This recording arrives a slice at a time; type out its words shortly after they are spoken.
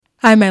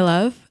Hi, my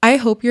love. I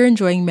hope you're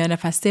enjoying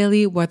Manifest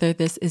Daily, whether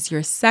this is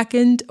your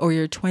second or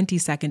your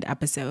 22nd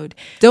episode.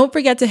 Don't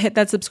forget to hit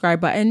that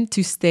subscribe button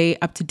to stay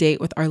up to date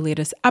with our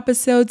latest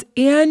episodes.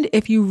 And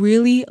if you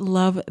really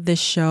love this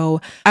show,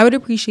 I would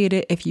appreciate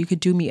it if you could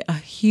do me a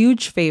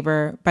huge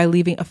favor by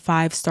leaving a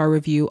 5-star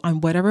review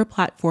on whatever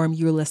platform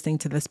you're listening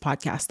to this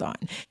podcast on.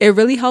 It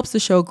really helps the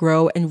show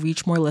grow and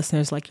reach more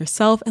listeners like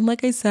yourself. And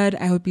like I said,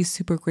 I would be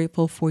super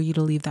grateful for you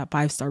to leave that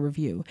 5-star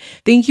review.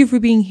 Thank you for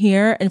being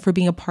here and for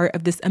being a part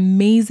of this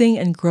amazing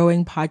and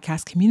growing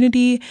podcast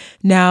community.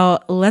 Now,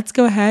 let's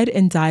go ahead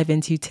and dive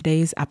into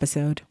today's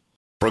episode.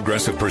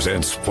 Progressive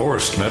presents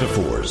Forced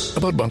Metaphors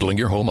about bundling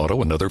your home,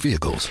 auto, and other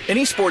vehicles.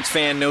 Any sports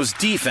fan knows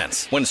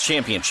defense wins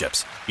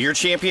championships. Your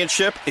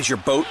championship is your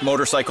boat,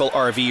 motorcycle,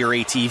 RV, or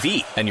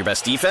ATV. And your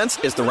best defense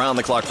is the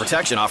round-the-clock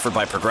protection offered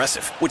by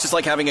Progressive, which is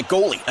like having a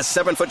goalie, a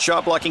 7-foot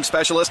shot-blocking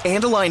specialist,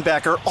 and a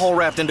linebacker all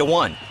wrapped into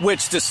one.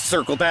 Which, to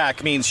circle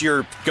back, means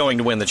you're going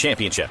to win the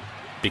championship.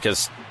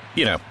 Because,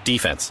 you know,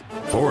 defense.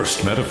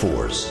 Forced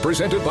Metaphors.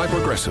 Presented by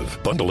Progressive.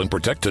 Bundle and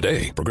protect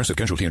today. Progressive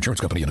Casualty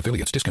Insurance Company and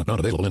affiliates. Discount not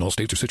available in all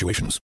states or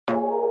situations.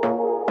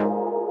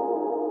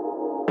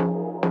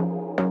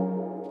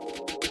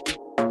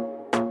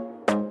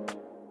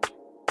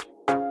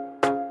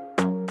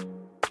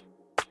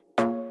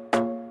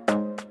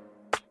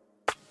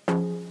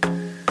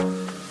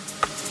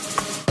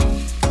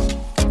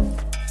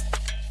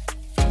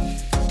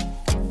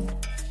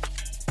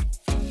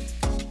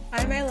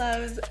 Hi, my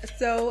loves.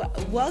 So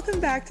welcome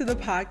back to the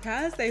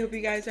podcast. I hope you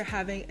guys are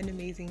having an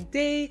amazing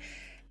day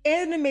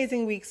and an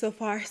amazing week so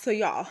far. So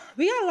y'all,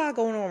 we got a lot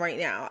going on right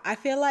now. I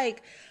feel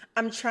like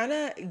I'm trying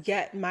to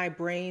get my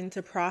brain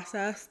to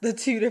process the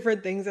two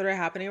different things that are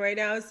happening right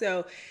now.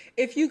 So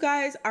if you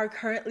guys are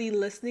currently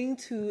listening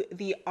to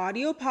the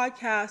audio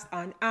podcast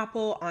on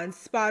Apple, on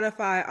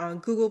Spotify, on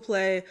Google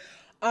Play,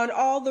 on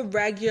all the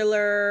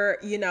regular,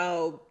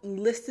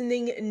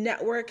 listening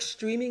network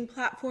streaming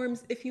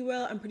platforms, if you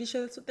will, I'm pretty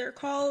sure that's what they're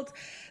called,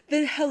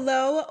 then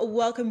hello,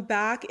 welcome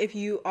back. If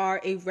you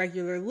are a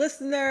regular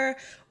listener,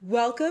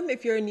 welcome.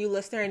 If you're a new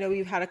listener, I know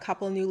we've had a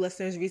couple new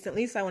listeners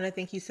recently, so I want to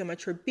thank you so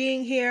much for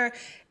being here.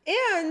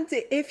 And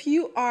if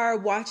you are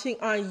watching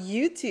on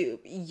YouTube,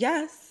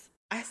 yes,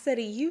 I said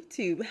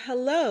YouTube,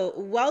 hello,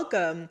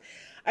 welcome.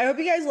 I hope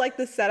you guys like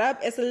the setup.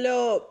 It's a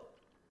little...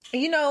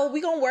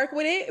 we're going to work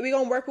with it. We're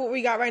going to work with what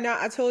we got right now.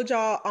 I told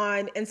y'all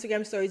on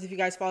Instagram stories, if you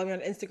guys follow me on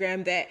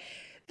Instagram, that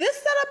this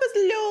setup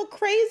is a little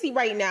crazy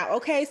right now.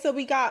 Okay, so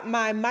we got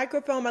my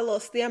microphone, my little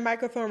stand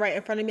microphone right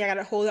in front of me. I got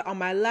to hold it on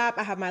my lap.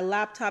 I have my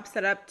laptop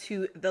set up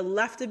to the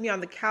left of me on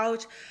the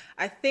couch.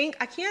 I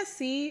can't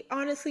see,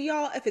 honestly,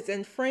 y'all, if it's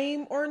in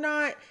frame or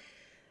not.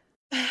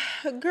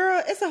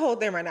 Girl, it's a whole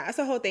thing right now. It's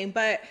a whole thing.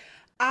 But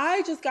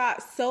I just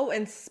got so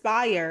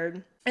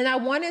inspired. And I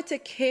wanted to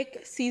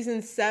kick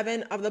season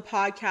 7 of the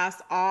podcast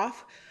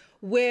off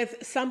with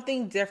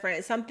something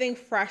different, something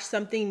fresh,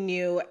 something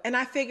new. And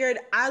I figured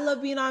I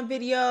love being on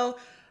video.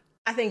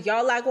 I think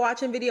y'all like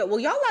watching video. Well,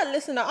 y'all like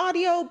listening to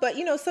audio, but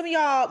some of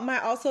y'all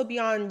might also be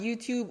on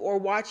YouTube or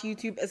watch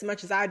YouTube as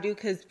much as I do,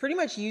 because pretty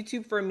much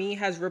YouTube for me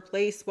has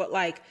replaced what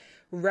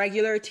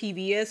regular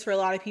TV is for a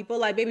lot of people.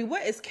 Like, baby,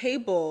 what is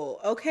cable?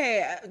 Okay.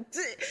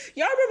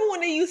 Y'all remember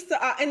when they used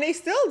to, and they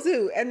still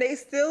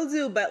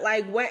do, but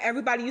when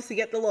everybody used to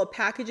get the little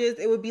packages,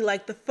 it would be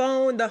like the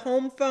phone, the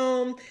home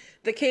phone,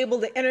 the cable,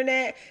 the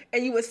internet,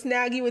 and you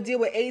would deal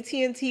with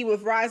AT&T,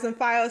 with Verizon,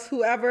 Fios,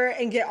 whoever,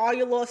 and get all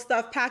your little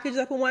stuff packaged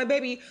up in one.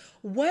 Baby,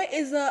 what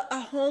is a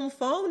home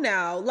phone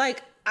now?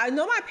 I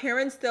know my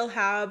parents still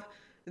have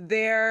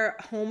their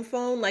home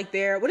phone,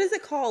 what is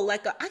it called? I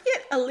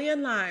get a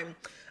landline.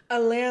 A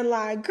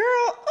landline, girl.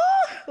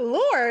 Oh,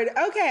 Lord.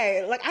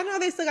 Okay. I know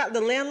they still got the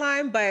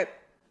landline, but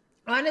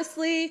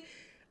honestly,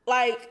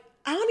 I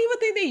don't even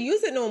think they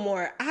use it no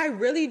more. I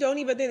really don't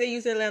even think they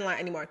use their landline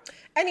anymore.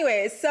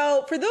 Anyways,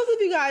 so for those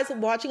of you guys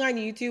watching on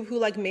YouTube who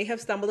may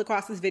have stumbled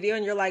across this video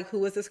and you're like,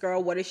 who is this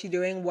girl? What is she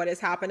doing? What is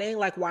happening?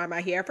 Why am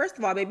I here? First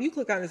of all, baby, you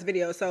click on this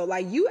video. So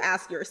you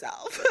ask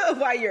yourself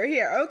why you're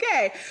here.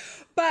 Okay.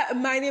 But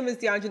my name is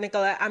DeAndre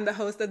Nicolette. I'm the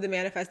host of the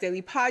Manifest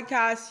Daily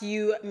podcast.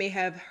 You may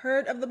have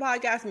heard of the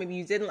podcast. Maybe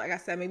you didn't. Like I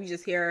said, maybe you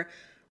just hear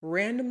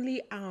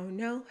randomly. I don't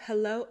know.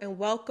 Hello and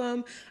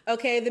welcome.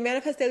 Okay. The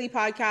Manifest Daily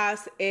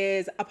podcast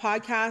is a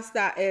podcast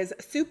that is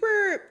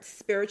super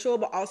spiritual,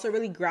 but also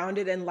really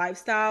grounded in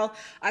lifestyle.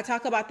 I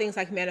talk about things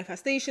like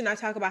manifestation. I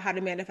talk about how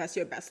to manifest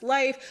your best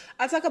life.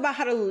 I talk about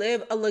how to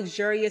live a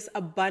luxurious,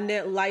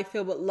 abundant life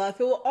filled with love,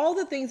 filled with all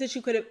the things that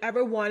you could have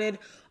ever wanted,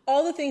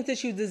 all the things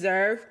that you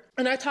deserve.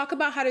 And I talk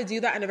about how to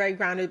do that in a very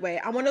grounded way.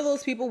 I'm one of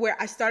those people where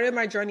I started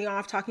my journey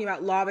off talking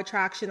about law of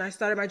attraction. I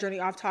started my journey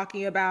off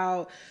talking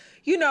about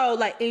you know,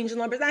 like angel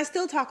numbers. And I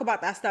still talk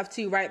about that stuff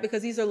too, right?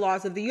 Because these are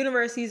laws of the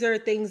universe. These are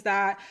things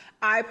that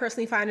I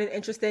personally find an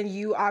interest in.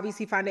 You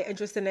obviously find an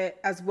interest in it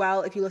as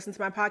well if you listen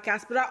to my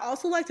podcast. But I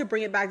also like to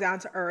bring it back down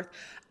to earth.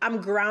 I'm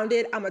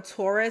grounded. I'm a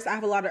Taurus. I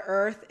have a lot of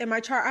earth in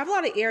my chart. I have a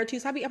lot of air too.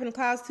 So I be up in the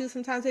clouds too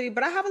sometimes, maybe,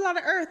 but I have a lot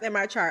of earth in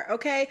my chart.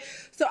 Okay.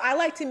 So I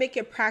like to make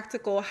it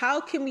practical.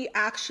 How can we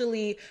actually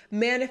actually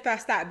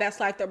manifest that best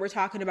life that we're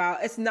talking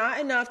about. It's not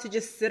enough to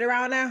just sit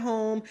around at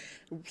home,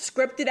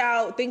 script it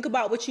out, think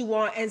about what you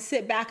want, and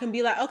sit back and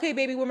be like, okay,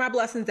 baby, where my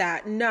blessings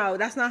at? No,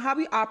 that's not how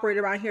we operate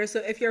around here. So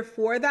if you're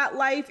for that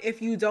life,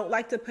 if you don't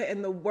like to put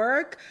in the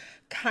work,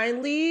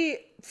 kindly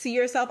see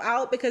yourself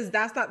out, because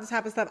that's not the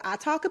type of stuff I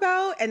talk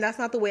about, and that's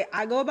not the way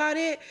I go about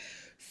it.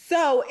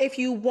 So if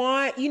you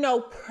want,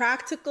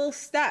 practical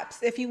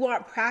steps, if you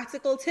want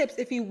practical tips,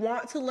 if you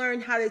want to learn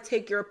how to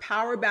take your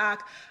power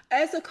back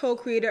as a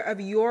co-creator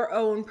of your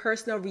own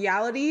personal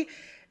reality,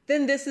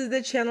 then this is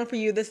the channel for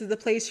you. This is the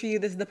place for you.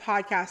 This is the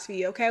podcast for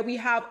you. Okay. We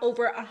have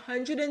over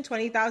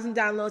 120,000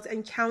 downloads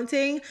and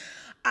counting.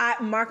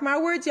 Mark my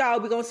words, y'all,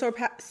 we're going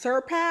to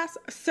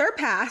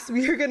surpass.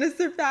 We are going to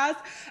surpass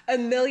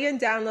 1 million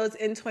downloads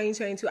in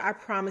 2022. I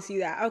promise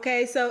you that.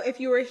 Okay. So if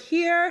you were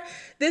here,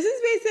 this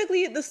is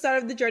basically the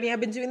start of the journey.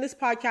 I've been doing this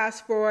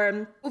podcast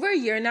for over a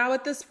year now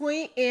at this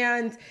point,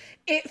 and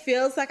it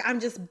feels like I'm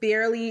just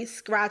barely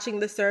scratching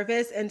the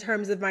surface in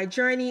terms of my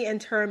journey, in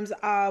terms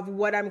of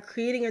what I'm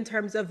creating, in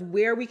terms of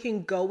where we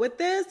can go with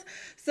this.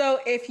 So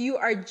if you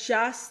are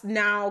just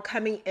now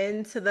coming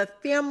into the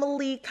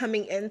family,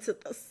 coming into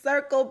the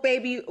circle,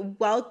 baby,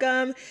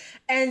 welcome.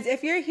 And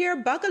if you're here,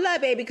 buckle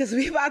up, baby, because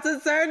we about to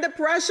turn the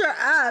pressure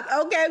up.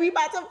 Okay, we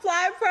about to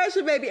apply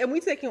pressure, baby, and we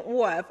taking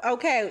off.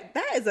 Okay,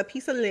 that is a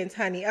piece of lint,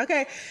 honey.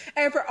 Okay,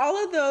 and for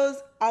all of y'all,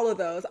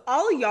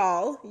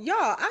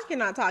 I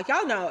cannot talk.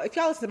 Y'all know, if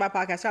y'all listen to my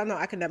podcast, y'all know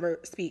I can never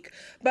speak.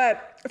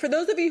 But for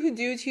those of you who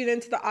do tune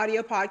into the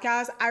audio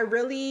podcast, I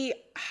really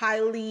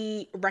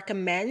highly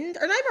recommend,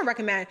 or not even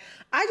recommend,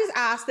 I just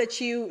ask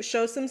that you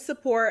show some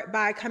support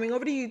by coming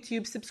over to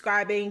YouTube,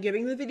 subscribing,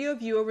 giving the video a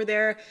view over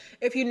there.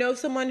 If you know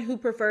someone who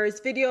prefers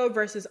video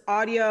versus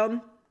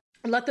audio,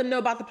 let them know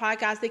about the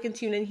podcast. They can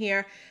tune in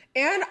here.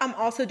 And I'm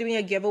also doing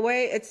a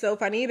giveaway. It's so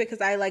funny because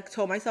I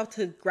told myself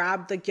to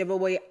grab the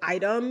giveaway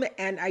item,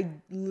 and I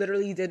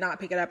literally did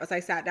not pick it up as I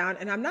sat down.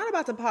 And I'm not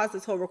about to pause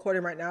this whole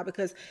recording right now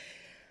because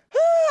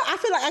I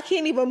feel like I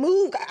can't even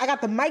move. I got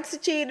the mic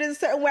situated a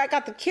certain way. I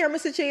got the camera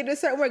situated a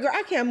certain way. Girl,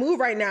 I can't move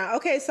right now.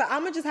 Okay, so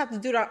I'm going to just have to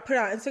put it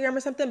on Instagram or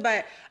something.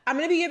 But I'm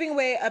going to be giving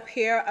away a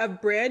pair of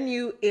brand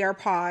new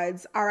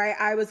AirPods. All right,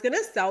 I was going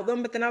to sell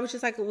them, but then I was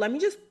just like, let me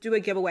just do a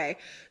giveaway.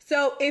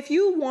 So if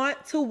you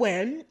want to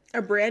win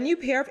a brand new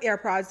pair of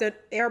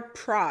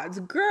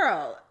AirPods,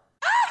 girl.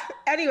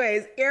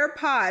 Anyways,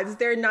 AirPods,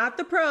 they're not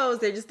the pros.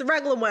 They're just the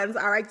regular ones.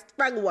 All right,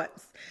 regular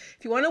ones.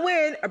 If you want to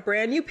win a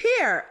brand new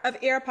pair of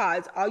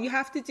AirPods, all you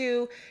have to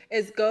do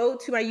is go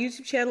to my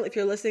YouTube channel if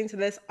you're listening to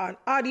this on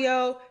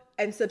audio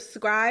and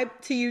subscribe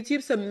to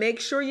YouTube. So make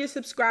sure you're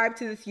subscribed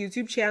to this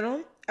YouTube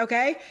channel.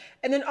 Okay.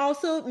 And then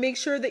also make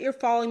sure that you're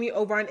following me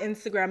over on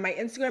Instagram. My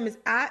Instagram is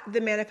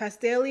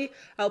 @TheManifestDaily.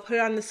 I'll put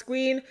it on the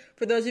screen.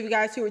 For those of you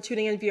guys who are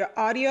tuning in via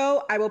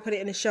audio, I will put it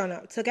in the show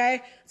notes.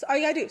 Okay. So all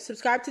you gotta do,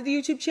 subscribe to the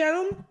YouTube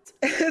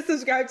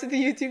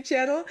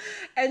channel,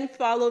 and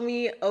follow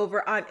me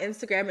over on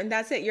Instagram. And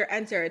that's it. You're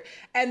entered.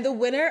 And the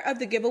winner of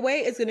the giveaway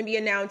is going to be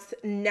announced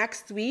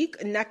next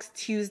week, next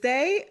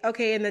Tuesday.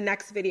 Okay. In the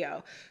next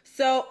video.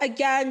 So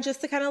again,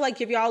 just to kind of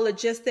give y'all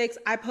logistics,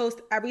 I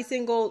post every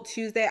single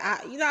Tuesday.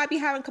 I'd be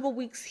having a couple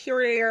weeks here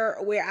or there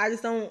where I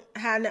just don't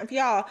have nothing for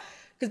y'all.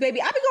 Because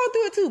baby, I be going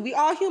through it too. We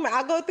all human.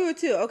 I go through it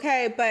too.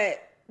 Okay.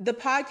 But the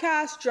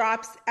podcast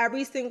drops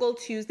every single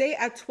Tuesday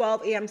at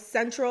 12 a.m.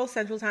 Central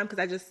Time,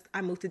 because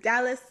I moved to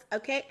Dallas.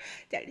 Okay.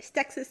 Dallas,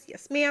 Texas.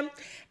 Yes, ma'am.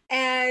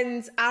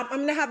 And I'm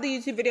going to have the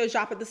YouTube videos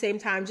drop at the same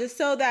time, just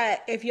so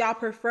that if y'all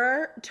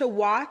prefer to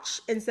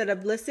watch instead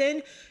of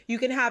listen, you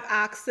can have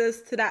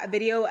access to that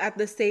video at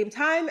the same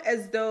time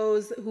as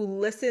those who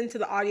listen to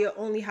the audio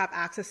only have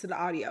access to the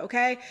audio.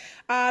 Okay.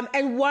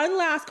 And one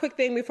last quick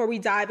thing before we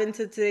dive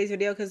into today's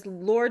video, because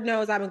Lord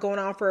knows I've been going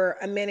on for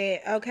a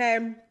minute.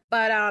 Okay.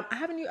 But I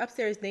have a new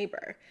upstairs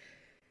neighbor,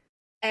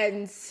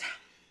 and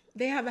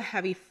they have a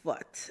heavy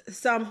foot.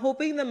 So I'm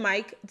hoping the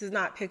mic does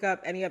not pick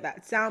up any of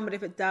that sound. But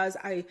if it does,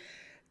 I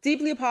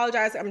deeply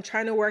apologize. I'm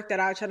trying to work that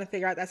out, trying to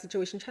figure out that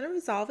situation, trying to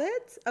resolve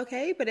it.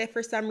 Okay. But if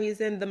for some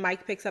reason the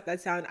mic picks up that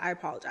sound, I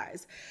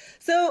apologize.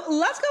 So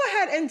let's go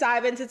ahead and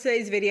dive into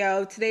today's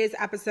video, today's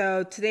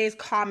episode, today's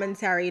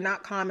commentary,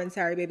 not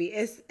commentary, baby.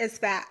 It's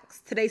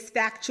facts. Today's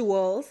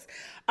factuals.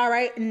 All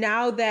right.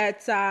 Now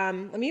that,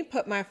 let me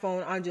put my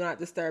phone on Do Not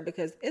Disturb,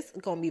 because it's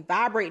going to be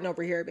vibrating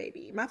over here,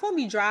 baby. My phone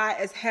be dry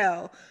as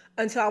hell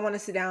until I want to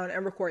sit down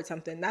and record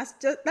something. That's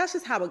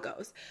just how it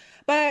goes.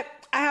 But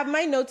I have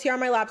my notes here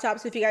on my laptop.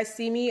 So if you guys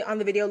see me on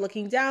the video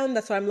looking down,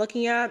 that's what I'm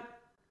looking at.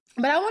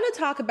 But I want to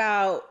talk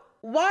about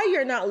why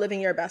you're not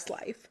living your best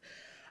life.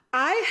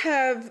 I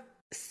have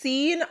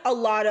seen a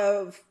lot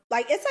of,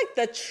 it's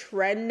the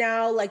trend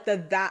now,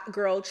 the that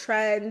girl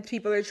trend.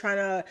 People are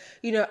trying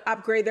to,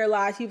 upgrade their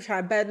lives. People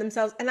trying to better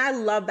themselves. And I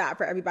love that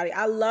for everybody.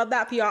 I love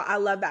that for y'all. I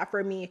love that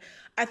for me.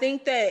 I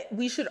think that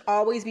we should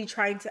always be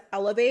trying to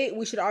elevate.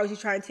 We should always be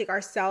trying to take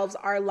ourselves,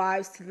 our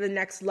lives to the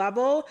next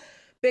level.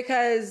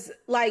 Because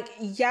like,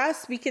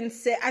 yes, we can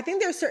sit, I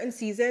think there's certain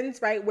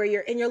seasons, right, where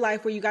you're in your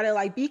life where you got to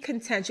like be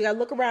content. You got to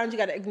look around, you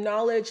got to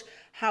acknowledge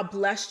how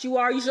blessed you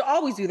are. You should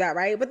always do that,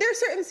 right? But there's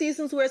certain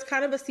seasons where it's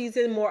kind of a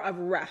season more of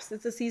rest.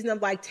 It's a season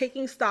of like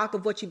taking stock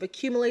of what you've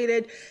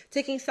accumulated,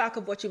 taking stock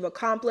of what you've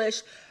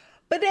accomplished.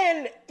 But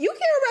then you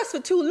can't rest for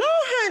too long,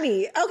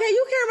 honey. Okay,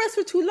 you can't rest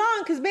for too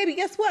long because baby,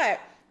 guess what?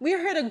 We're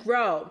here to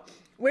grow.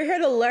 We're here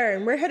to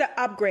learn. We're here to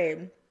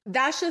upgrade.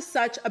 That's just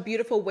such a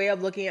beautiful way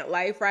of looking at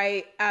life,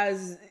 right?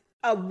 As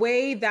a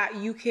way that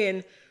you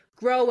can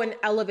grow and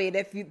elevate.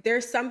 If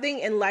there's something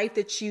in life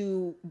that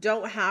you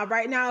don't have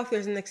right now, if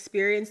there's an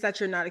experience that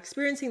you're not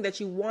experiencing that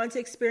you want to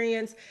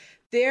experience,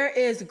 there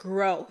is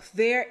growth.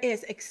 There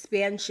is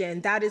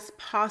expansion that is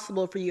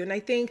possible for you. And I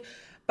think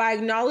by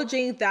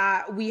acknowledging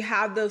that we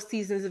have those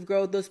seasons of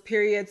growth, those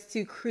periods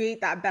to create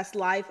that best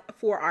life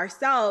for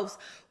ourselves,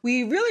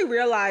 we really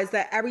realize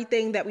that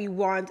everything that we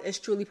want is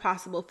truly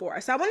possible for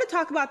us. So I want to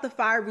talk about the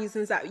 5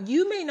 reasons that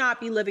you may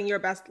not be living your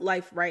best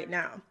life right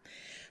now.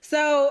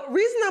 So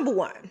reason number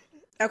 1,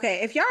 okay,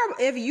 if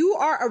you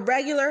are a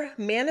regular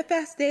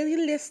Manifest Daily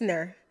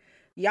listener,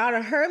 y'all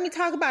done heard me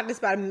talk about this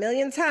about 1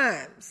 million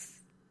times.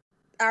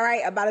 All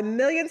right, about 1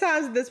 million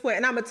times at this point,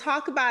 and I'm going to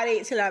talk about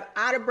it till I'm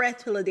out of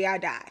breath till the day I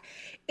die.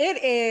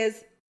 It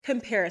is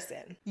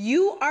comparison.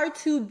 You are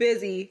too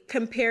busy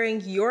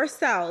comparing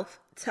yourself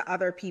to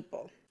other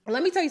people.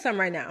 Let me tell you something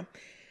right now.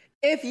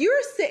 If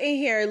you're sitting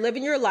here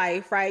living your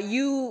life, right?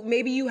 You're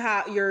living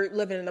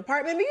in an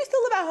apartment, maybe you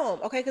still live at home,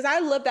 okay? Because I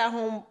lived at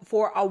home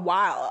for a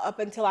while up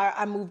until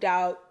I moved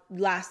out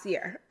last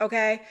year,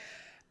 okay?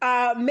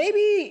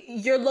 Maybe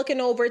you're looking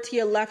over to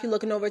your left, you're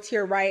looking over to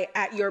your right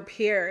at your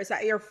peers,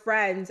 at your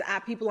friends,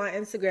 at people on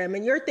Instagram,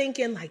 and you're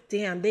thinking like,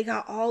 damn, they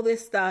got all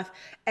this stuff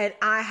and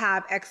I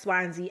have X,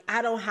 Y, and Z.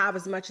 I don't have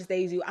as much as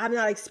they do. I'm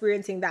not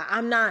experiencing that.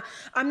 I'm not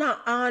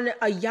on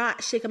a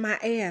yacht shaking my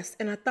ass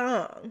in a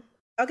thong.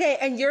 Okay,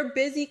 and you're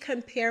busy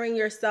comparing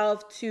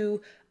yourself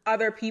to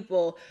other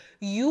people.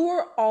 You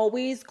are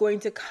always going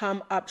to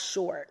come up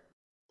short.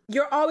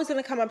 You're always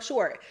going to come up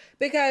short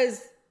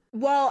because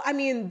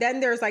then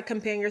there's like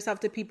comparing yourself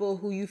to people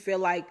who you feel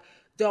like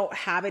don't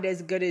have it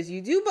as good as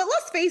you do. But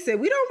let's face it,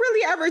 we don't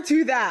really ever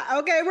do that.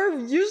 Okay. We're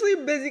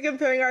usually busy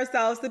comparing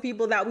ourselves to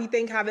people that we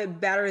think have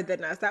it better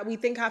than us, that we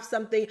think have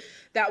something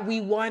that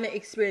we want to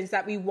experience,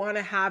 that we want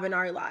to have in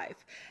our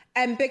life.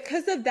 And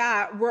because of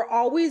that, we're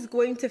always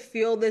going to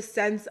feel this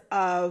sense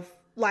of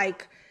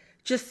like,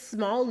 just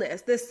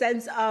smallness, this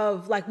sense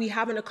of like we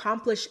haven't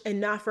accomplished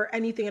enough or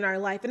anything in our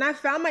life. And I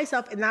found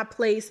myself in that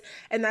place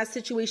and that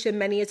situation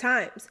many a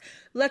times.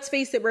 Let's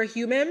face it, we're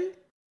human.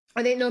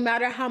 I think no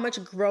matter how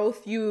much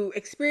growth you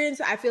experience,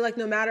 I feel like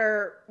no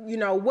matter,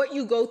 what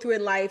you go through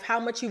in life, how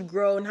much you've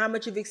grown, how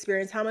much you've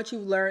experienced, how much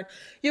you've learned,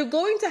 you're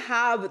going to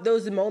have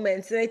those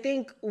moments. And I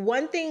think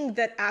one thing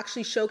that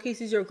actually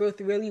showcases your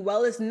growth really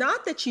well is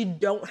not that you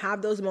don't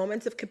have those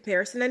moments of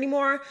comparison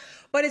anymore,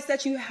 but it's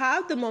that you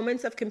have the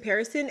moments of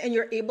comparison and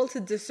you're able to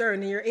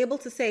discern and you're able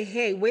to say,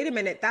 hey, wait a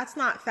minute, that's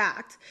not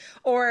fact.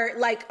 Or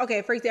like,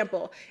 okay, for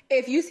example,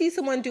 if you see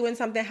someone doing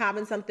something,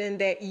 having something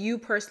that you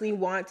personally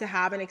want to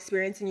have an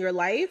experience in your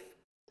life,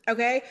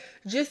 okay,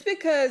 just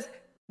because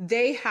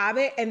they have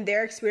it and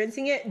they're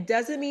experiencing it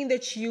doesn't mean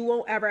that you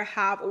won't ever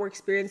have or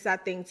experience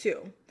that thing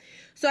too.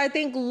 So I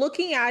think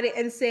looking at it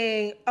and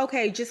saying,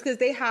 okay, just because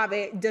they have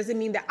it doesn't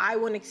mean that I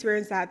won't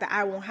experience that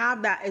I won't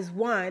have that is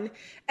one.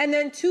 And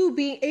then 2,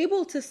 being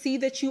able to see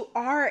that you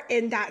are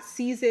in that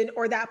season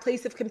or that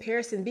place of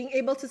comparison, being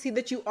able to see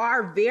that you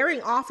are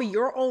veering off of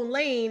your own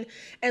lane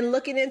and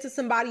looking into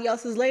somebody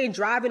else's lane,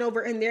 driving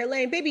over in their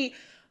lane. Baby,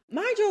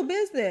 mind your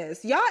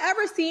business. Y'all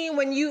ever seen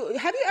have you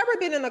ever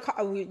been in a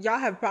car? Y'all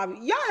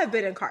have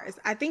been in cars.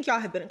 I think y'all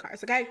have been in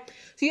cars, okay?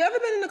 So you ever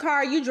been in a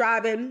car, you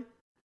driving,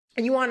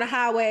 and you on the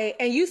highway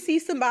and you see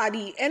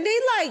somebody and they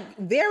like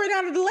veering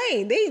out of the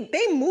lane.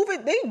 They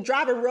moving, they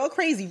driving real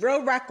crazy,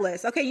 real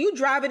reckless. Okay, you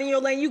driving in your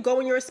lane, you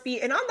going your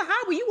speed, and on the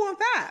highway, you going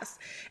fast.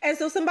 And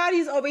so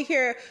somebody's over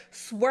here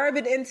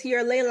swerving into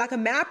your lane like a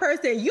mad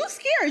person. You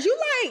scared.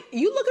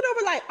 You looking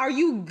over like, are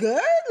you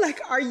good? Like,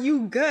 are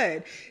you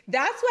good?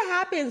 That's what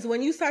happens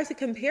when you start to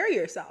compare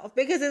yourself.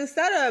 Because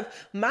instead of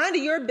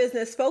minding your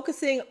business,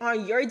 focusing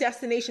on your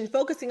destination,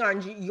 focusing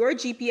on your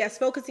GPS,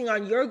 focusing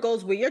on your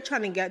goals where you're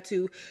trying to get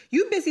to,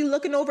 you busy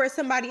looking over at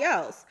somebody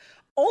else.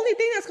 Only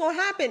thing that's going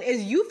to happen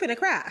is you finna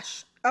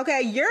crash.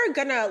 Okay. You're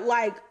gonna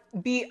like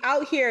be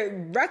out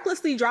here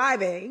recklessly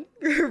driving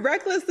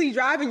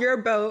your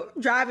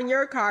boat, driving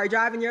your car,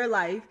 driving your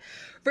life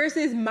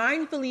versus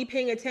mindfully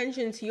paying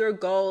attention to your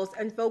goals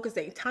and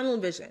focusing. Tunnel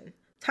vision,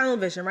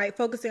 right?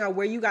 Focusing on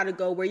where you got to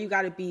go, where you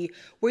got to be,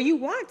 where you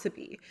want to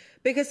be.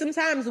 Because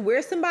sometimes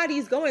where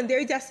somebody's going,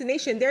 their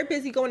destination, they're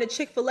busy going to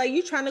Chick-fil-A,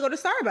 you trying to go to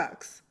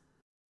Starbucks.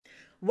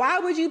 Why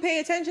would you pay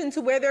attention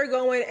to where they're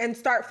going and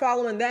start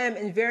following them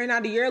and veering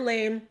out of your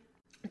lane,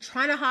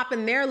 trying to hop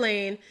in their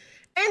lane, and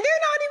they're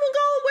not even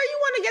going where you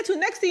want to get to?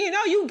 Next thing you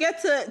know, you get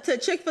to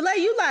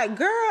Chick-fil-A, you like,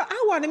 girl,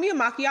 I wanted me a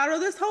macchiato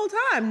this whole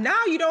time.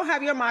 Now you don't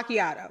have your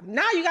macchiato.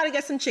 Now you got to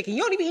get some chicken.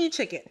 You don't even eat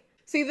chicken.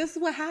 See, this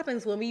is what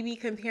happens when we be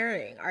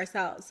comparing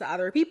ourselves to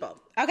other people.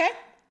 Okay.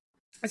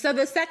 So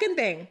the second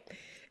thing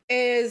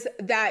is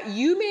that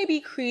you may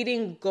be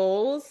creating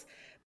goals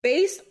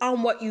based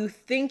on what you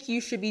think you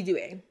should be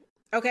doing.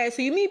 Okay.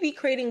 So you may be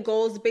creating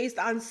goals based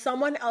on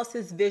someone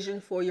else's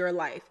vision for your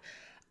life.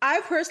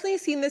 I've personally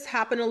seen this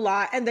happen a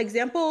lot. And the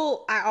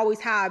example I always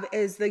have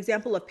is the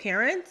example of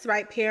parents,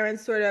 right?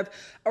 Parents sort of,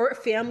 or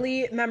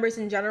family members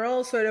in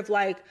general, sort of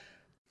like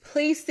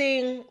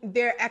placing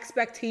their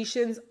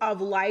expectations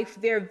of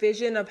life, their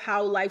vision of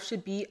how life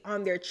should be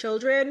on their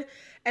children.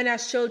 And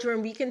as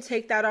children, we can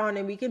take that on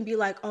and we can be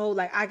like, oh,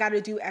 like I got to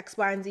do X,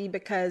 Y, and Z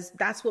because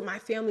that's what my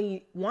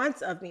family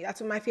wants of me.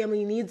 That's what my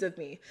family needs of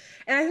me.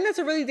 And I think that's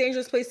a really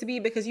dangerous place to be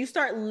because you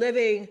start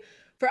living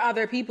for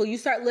other people. You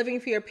start living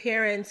for your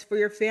parents, for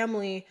your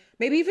family,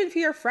 maybe even for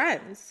your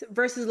friends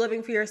versus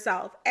living for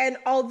yourself. And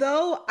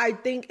although I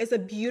think it's a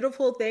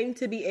beautiful thing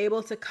to be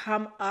able to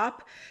come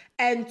up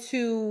and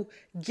to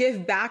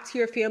give back to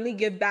your family,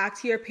 give back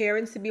to your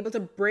parents, to be able to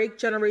break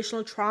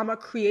generational trauma,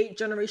 create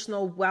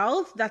generational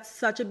wealth. That's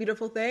such a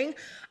beautiful thing.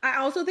 I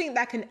also think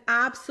that can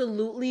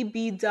absolutely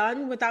be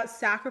done without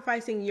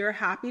sacrificing your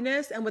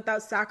happiness and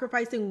without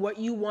sacrificing what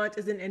you want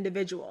as an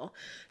individual.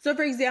 So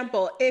for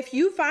example, if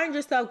you find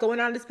yourself going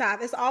on this path,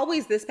 it's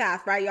always this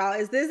path, right, y'all?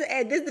 Is this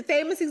the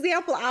famous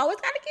example I always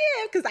gotta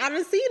give because I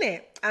haven't seen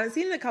it. I haven't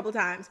seen it a couple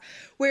times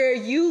where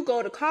you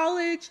go to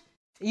college,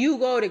 you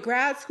go to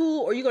grad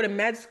school, or you go to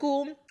med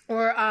school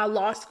or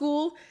law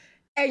school,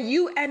 and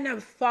you end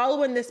up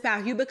following this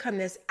path. You become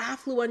this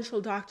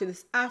affluential doctor,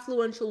 this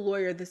affluential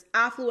lawyer, this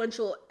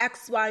affluential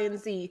X, Y, and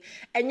Z.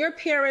 And your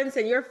parents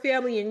and your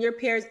family and your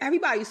peers,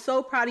 everybody's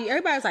so proud of you.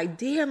 Everybody's like,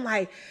 damn,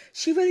 like,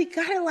 she really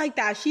got it like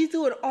that. She's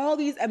doing all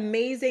these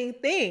amazing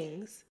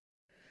things.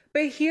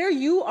 But here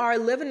you are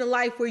living a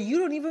life where you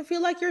don't even feel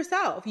like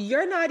yourself.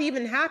 You're not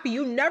even happy.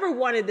 You never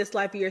wanted this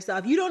life for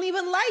yourself. You don't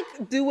even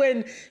like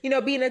doing,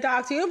 being a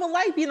doctor. You don't even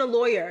like being a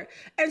lawyer.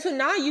 And so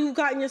now you've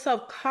gotten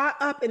yourself caught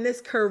up in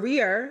this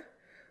career,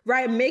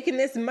 right? Making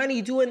this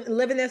money,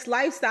 living this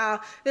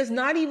lifestyle that's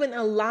not even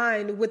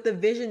aligned with the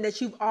vision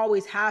that you've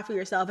always had for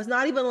yourself. It's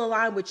not even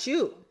aligned with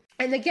you.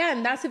 And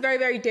again, that's a very,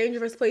 very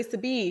dangerous place to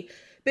be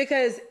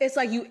because it's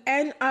like you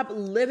end up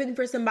living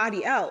for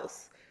somebody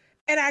else.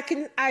 And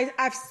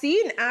I've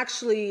seen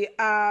actually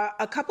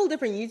a couple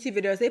different YouTube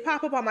videos. They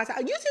pop up on my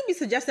time. YouTube be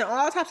suggesting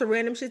all types of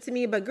random shit to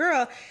me, but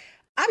girl,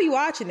 I be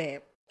watching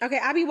it. Okay,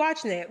 I be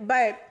watching it.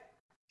 But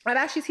I've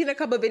actually seen a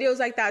couple of videos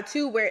like that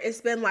too, where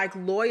it's been like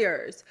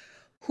lawyers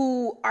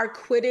who are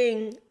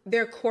quitting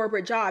their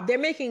corporate job. They're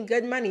making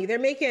good money. They're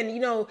making,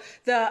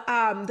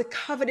 the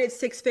coveted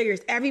 6 figures.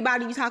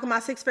 Everybody, you talking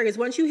about 6 figures.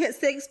 Once you hit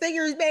 6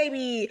 figures,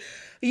 baby,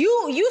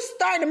 you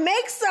start to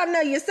make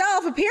something of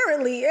yourself.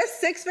 Apparently, it's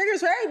 6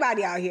 figures for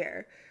everybody out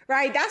here,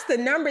 right? That's the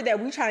number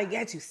that we trying to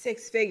get to,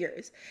 6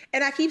 figures.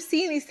 And I keep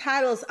seeing these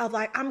titles of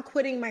like, I'm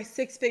quitting my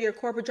 6-figure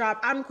corporate job.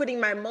 I'm quitting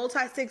my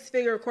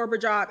multi-6-figure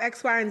corporate job,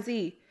 X, Y, and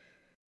Z.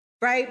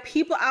 Right?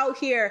 People out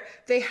here,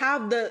 they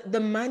have the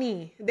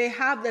money, they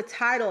have the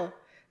title,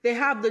 they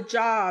have the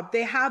job,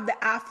 they have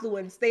the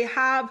affluence, they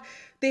have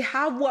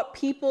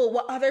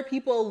what other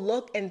people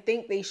look and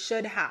think they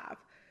should have.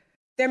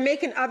 They're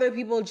making other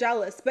people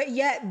jealous, but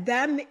yet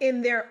them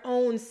in their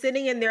own,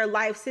 sitting in their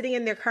life, sitting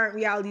in their current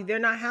reality, they're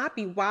not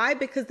happy. Why?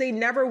 Because they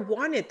never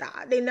wanted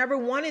that. They never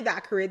wanted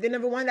that career. They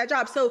never wanted that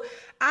job. So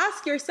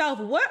ask yourself,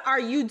 what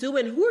are you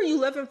doing? Who are you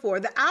living for?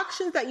 The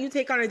actions that you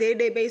take on a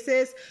day-to-day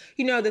basis,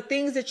 the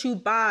things that you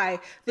buy,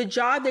 the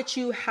job that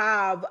you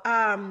have,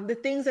 the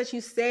things that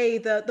you say,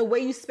 the way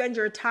you spend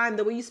your time,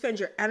 the way you spend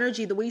your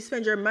energy, the way you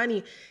spend your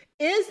money,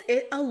 is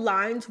it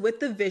aligned with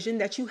the vision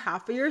that you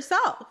have for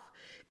yourself?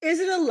 Is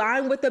it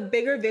aligned with the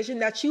bigger vision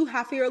that you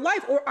have for your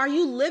life? Or are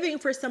you living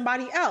for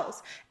somebody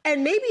else?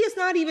 And maybe it's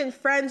not even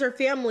friends or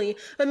family,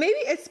 but maybe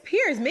it's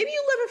peers. Maybe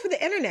you living for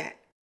the internet.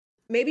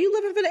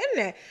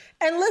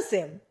 And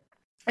listen,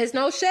 it's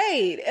no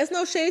shade. It's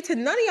no shade to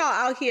none of y'all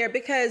out here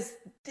because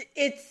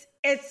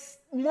it's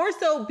more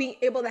so being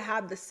able to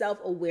have the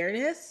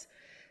self-awareness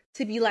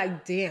to be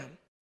like, damn,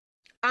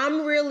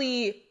 I'm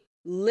really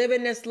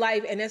living this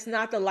life and it's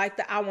not the life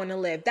that I want to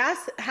live.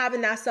 That's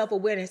having that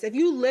self-awareness. If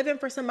you living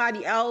for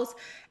somebody else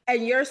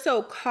and you're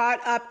so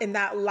caught up in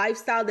that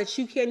lifestyle that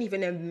you can't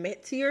even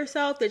admit to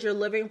yourself that you're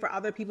living for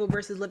other people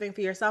versus living for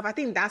yourself, I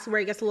think that's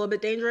where it gets a little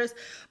bit dangerous.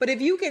 But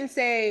if you can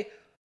say,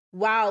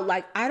 wow,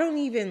 like I don't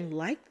even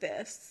like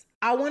this.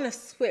 I want to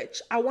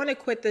switch. I want to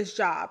quit this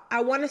job.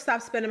 I want to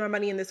stop spending my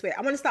money in this way.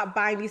 I want to stop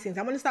buying these things.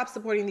 I want to stop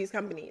supporting these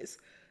companies.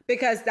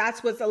 Because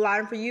that's what's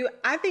aligned for you.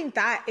 I think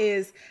that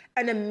is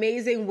an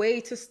amazing way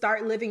to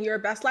start living your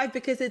best life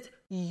because it's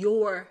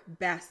your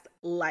best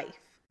life.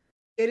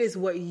 It is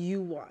what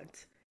you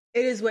want.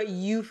 It is what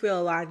you feel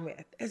aligned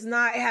with.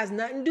 It has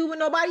nothing to do with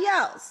nobody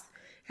else.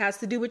 It has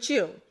to do with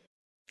you.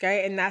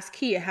 Okay. And that's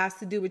key. It has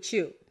to do with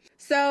you.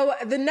 So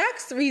the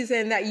next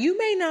reason that you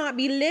may not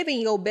be living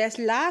your best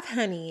life,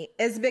 honey,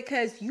 is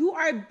because you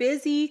are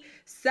busy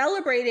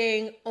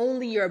celebrating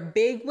only your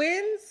big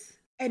wins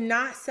and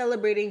not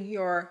celebrating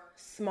your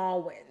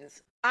small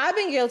wins. I've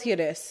been guilty of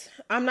this.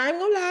 I'm not even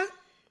gonna lie.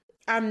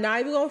 I'm not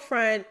even gonna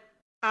front.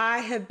 I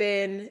have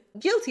been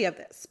guilty of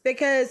this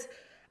because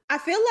I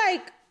feel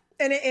like,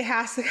 and it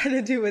has to kind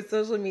of do with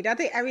social media. I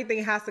think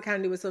everything has to kind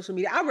of do with social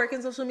media. I work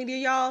in social media,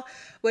 y'all,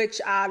 which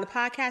the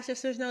podcast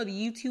listeners know, the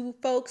YouTube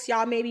folks,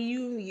 y'all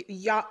maybe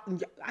y'all,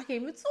 I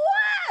can't even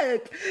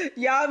talk.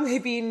 Y'all may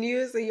be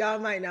new, so y'all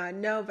might not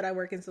know, but I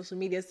work in social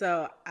media.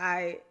 So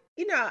I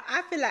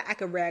feel like I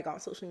could rag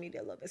on social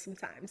media a little bit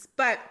sometimes.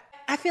 But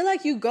I feel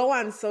like you go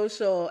on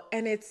social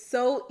and it's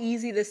so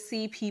easy to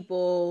see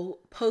people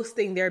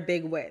posting their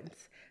big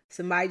wins.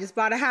 Somebody just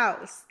bought a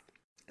house.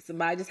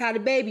 Somebody just had a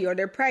baby or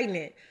they're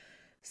pregnant.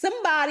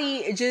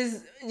 Somebody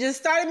just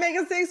started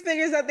making 6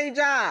 figures at their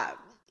job.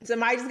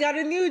 Somebody just got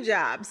a new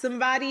job.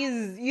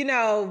 Somebody's,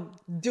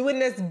 doing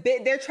this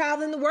bit. They're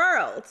traveling the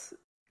world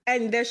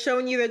and they're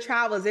showing you their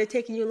travels. They're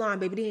taking you along.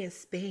 Baby, they in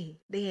Spain.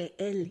 They in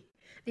Italy.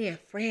 They in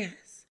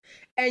France.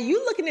 And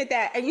you looking at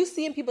that and you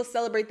seeing people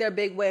celebrate their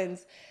big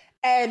wins.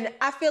 And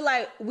I feel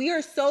like we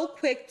are so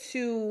quick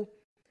to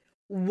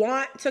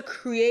want to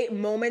create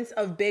moments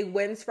of big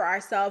wins for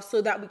ourselves so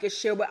that we could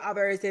share with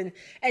others. And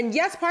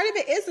yes, part of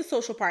it is the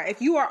social part.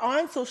 If you are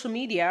on social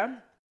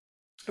media,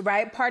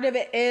 right, part of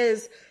it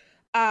is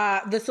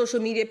the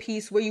social media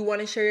piece where you want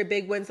to share your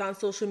big wins on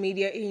social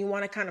media and you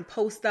want to kind of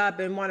post up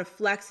and want to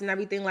flex and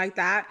everything like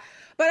that.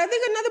 But I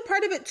think another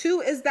part of it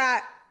too is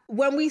that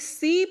when we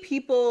see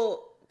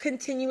people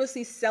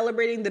continuously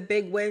celebrating the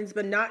big wins,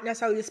 but not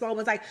necessarily the small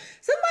ones, like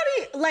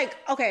somebody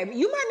okay,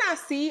 you might not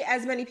see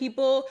as many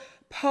people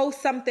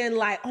post something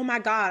like, oh my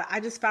God,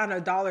 I just found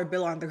 $1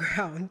 bill on the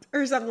ground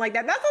or something like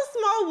that. That's a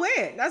small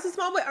win. That's a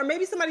small win. Or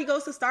maybe somebody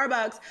goes to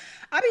Starbucks.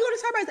 I be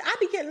going to Starbucks. I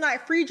be getting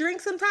like free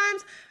drinks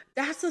sometimes.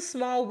 That's a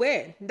small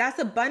win. That's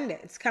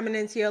abundance coming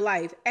into your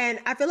life. And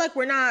I feel like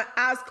we're not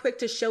as quick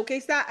to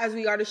showcase that as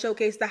we are to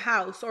showcase the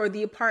house or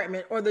the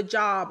apartment or the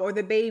job or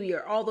the baby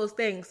or all those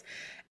things.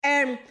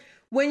 And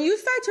when you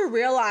start to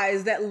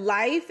realize that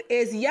life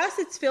is, yes,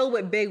 it's filled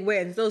with big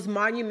wins, those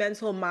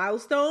monumental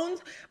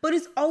milestones, but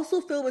it's also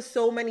filled with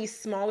so many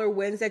smaller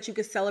wins that you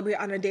can celebrate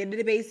on a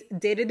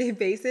day-to-day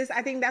basis.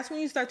 I think that's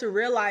when you start to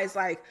realize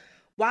like,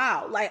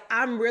 wow, like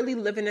I'm really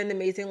living an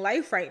amazing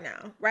life right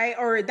now, right?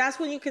 Or that's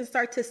when you can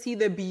start to see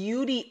the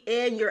beauty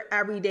in your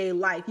everyday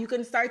life. You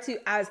can start to,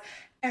 as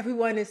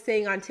everyone is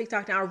saying on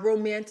TikTok now,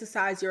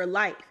 romanticize your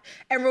life.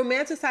 And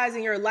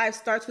romanticizing your life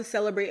starts with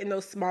celebrating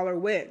those smaller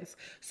wins.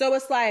 So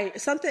it's like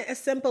something as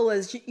simple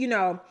as,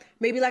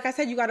 maybe like I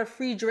said, you got a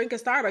free drink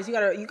at Starbucks.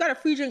 You got a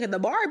free drink at the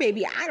bar,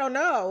 baby. I don't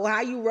know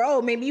how you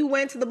roll. Maybe you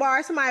went to the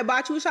bar, somebody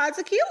bought you a shot of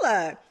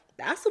tequila.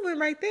 That's a win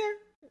right there.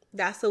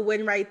 That's a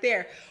win right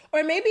there.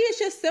 Or maybe it's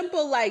just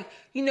simple, like,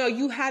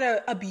 you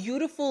had a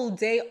beautiful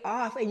day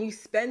off and you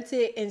spent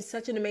it in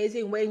such an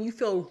amazing way and you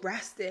feel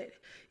rested.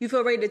 You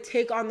feel ready to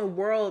take on the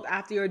world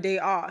after your day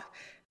off.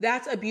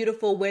 That's a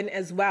beautiful win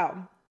as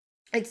well.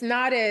 It's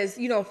not as,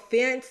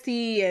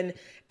 fancy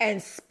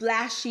and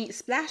splashy.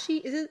 Splashy,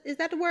 is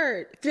that the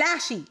word?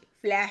 Flashy.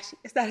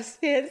 It's not as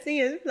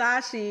fancy and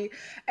flashy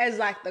as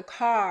like the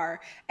car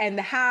and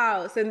the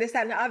house and this,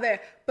 that, and the other.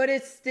 But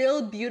it's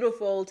still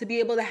beautiful to be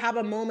able to have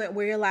a moment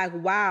where you're like,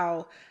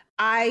 wow,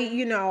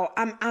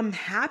 I'm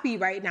happy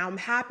right now. I'm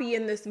happy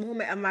in this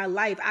moment of my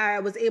life. I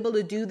was able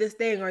to do this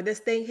thing, or this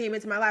thing came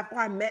into my life, or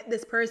I met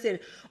this person.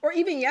 Or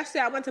even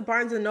yesterday, I went to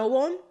Barnes &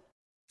 Noble.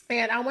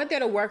 And I went there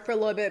to work for a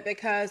little bit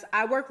because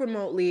I work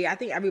remotely. I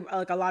think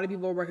a lot of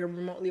people are working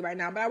remotely right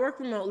now, but I work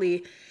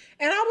remotely.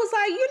 And I was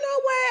like, you know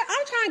what?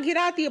 I'm trying to get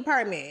out the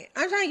apartment.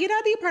 I'm trying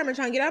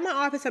to get out of my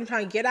office. I'm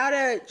trying to get out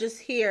of just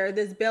here,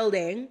 this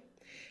building.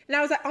 And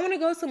I was like, I want to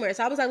go somewhere.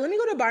 So I was like, let me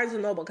go to Barnes &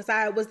 Noble, because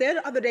I was there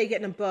the other day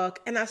getting a book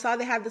and I saw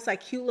they have this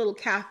like cute little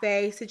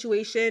cafe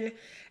situation.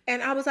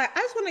 And I was like,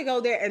 I just want to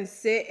go there and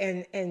sit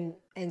and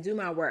do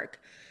my work.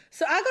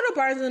 So I go to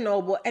Barnes &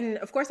 Noble, and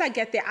of course I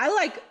get there. I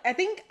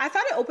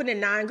thought it opened at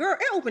 9. Girl,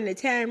 it opened at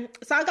 10.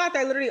 So I got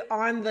there literally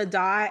on the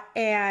dot,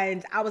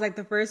 and I was like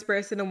the first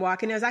person to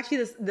walk in. There was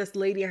actually this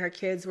lady and her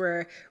kids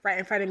were right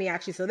in front of me,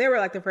 actually. So they were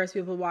like the first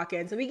people to walk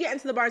in. So we get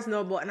into the Barnes &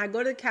 Noble, and I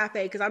go to the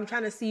cafe because I'm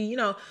trying to see,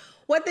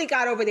 what they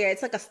got over there.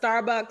 It's like a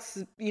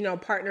Starbucks,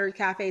 partnered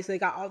cafe. So they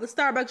got all the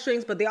Starbucks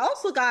drinks, but they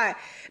also got,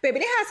 baby,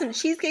 they had some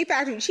Cheesecake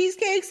Factory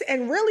cheesecakes.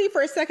 And really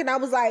for a second, I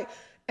was like,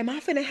 am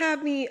I finna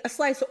have me a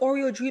slice of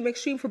Oreo Dream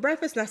Extreme for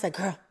breakfast? And I was like,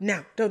 girl,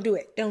 no, don't do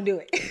it. Don't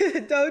do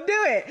it. Don't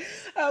do it.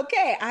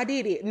 Okay, I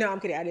did it. No, I'm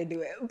kidding. I didn't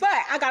do it. But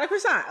I got a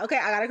croissant. Okay,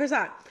 I got a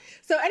croissant.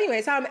 So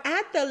anyway, so I'm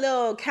at the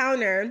little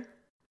counter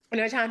and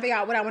I'm trying to figure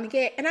out what I want to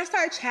get. And I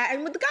started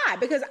chatting with the guy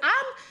because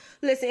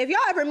listen, if y'all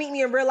ever meet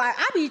me in real life,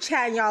 I be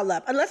chatting y'all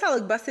up. Unless I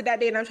look busted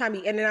that day and I'm trying to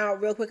be in and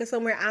out real quick or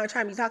somewhere. I don't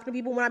try to be talking to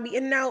people when I be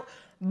in and out.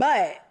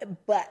 But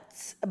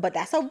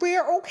that's a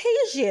rare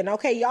occasion,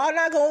 okay? Y'all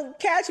not gonna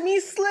catch me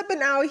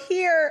slipping out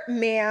here,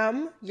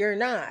 ma'am. You're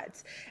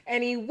not.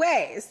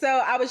 Anyway, so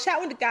I was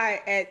chatting with the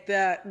guy at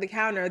the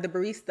counter, the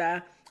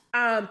barista,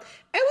 And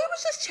we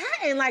was just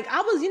chatting. Like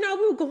I was, we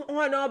were going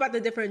on and on about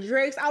the different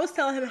drinks. I was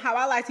telling him how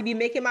I like to be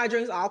making my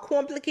drinks all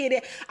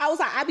complicated. I was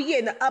like, I be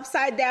getting the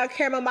upside down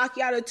caramel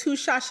macchiato, 2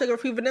 shots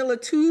sugar-free vanilla,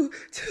 two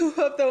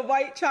of the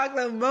white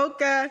chocolate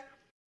mocha,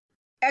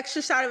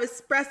 extra shot of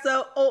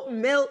espresso, oat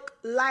milk,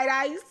 light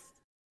ice.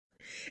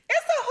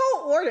 It's a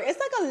whole order. It's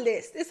like a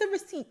list. It's a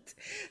receipt.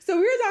 So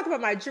we were talking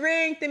about my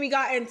drink. Then we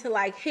got into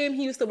like him.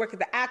 He used to work at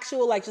the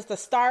actual, like just the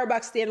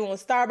Starbucks,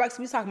 standalone Starbucks.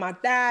 We was talking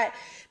about that.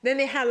 Then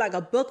they had like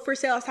a book for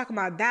sale. I was talking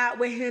about that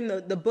with him,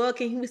 the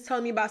book. And he was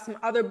telling me about some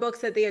other books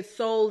that they had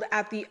sold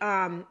at the,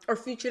 or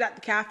featured at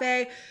the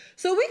cafe.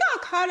 So we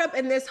got caught up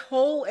in this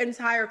whole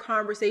entire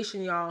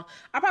conversation, y'all.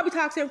 I probably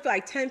talked to him for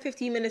like 10,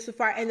 15 minutes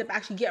before I ended up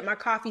actually getting my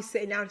coffee,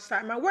 sitting down and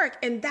starting my work.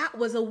 And that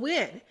was a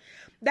win.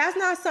 That's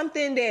not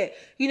something that,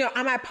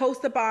 I might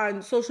post up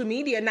on social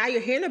media. Now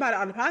you're hearing about it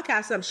on the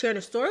podcast. So I'm sharing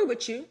a story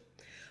with you.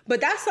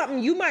 But that's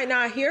something you might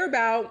not hear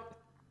about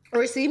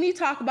or see me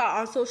talk about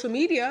on social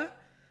media.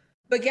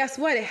 But guess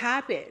what? It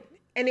happened.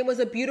 And it was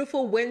a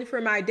beautiful win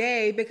for my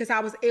day because I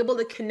was able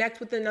to connect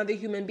with another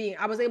human being.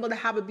 I was able to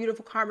have a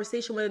beautiful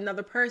conversation with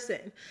another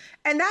person.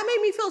 And that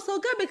made me feel so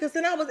good because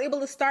then I was able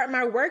to start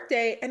my work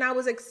day and I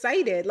was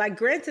excited. Like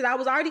granted, I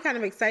was already kind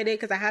of excited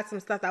because I had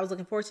some stuff that I was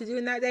looking forward to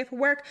doing that day for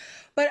work.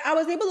 But I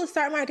was able to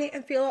start my day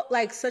and feel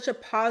like such a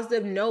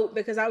positive note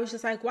because I was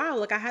just like, wow,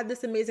 like I had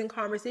this amazing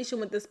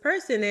conversation with this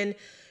person and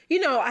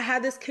I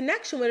had this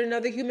connection with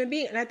another human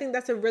being. And I think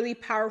that's a really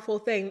powerful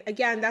thing.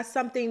 Again, that's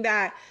something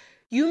that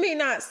you may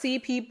not see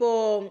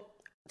people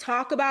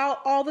talk about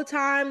all the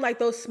time, like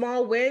those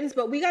small wins,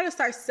 but we got to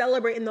start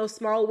celebrating those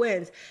small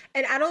wins.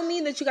 And I don't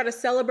mean that you got to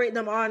celebrate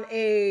them on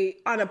a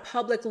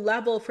public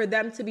level for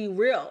them to be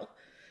real.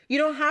 You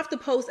don't have to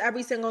post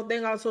every single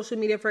thing on social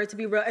media for it to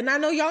be real. And I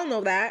know y'all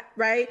know that,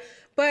 right?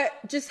 But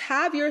just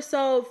have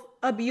yourself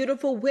a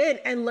beautiful win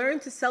and learn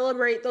to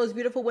celebrate those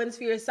beautiful wins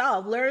for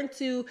yourself. Learn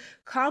to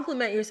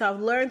compliment yourself.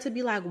 Learn to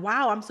be like,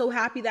 wow, I'm so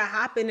happy that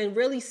happened, and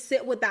really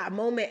sit with that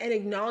moment and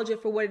acknowledge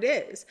it for what it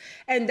is.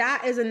 And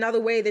that is another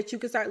way that you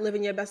can start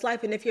living your best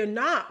life. And if you're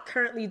not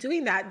currently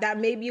doing that, that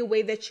may be a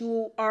way that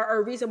you are,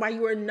 or a reason why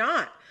you are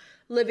not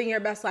living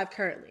your best life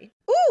currently.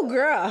 Ooh,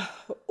 girl.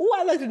 Ooh,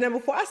 I looked at number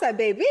 4. I said,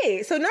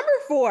 baby. So number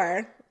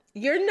 4,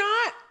 you're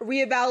not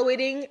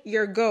reevaluating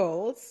your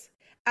goals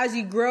as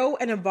you grow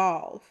and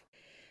evolve.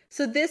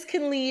 So this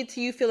can lead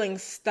to you feeling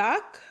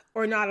stuck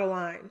or not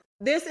aligned.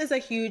 This is a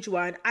huge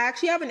one. I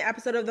actually have an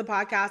episode of the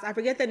podcast. I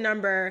forget the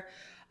number.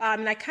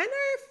 And I kind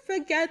of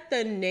forget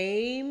the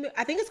name.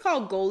 I think it's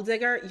called Gold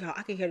Digger. Yo,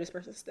 I can hear this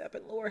person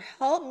stepping. Lord,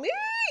 help me.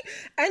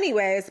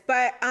 Anyways,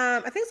 but I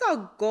think it's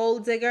called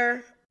Gold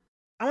Digger.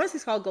 I want to say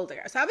it's called Gold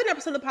Digger. So I have an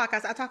episode of the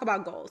podcast. I talk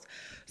about goals.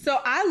 So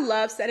I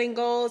love setting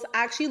goals.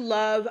 I actually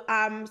love,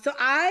 at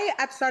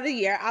the start of the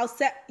year, I'll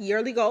set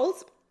yearly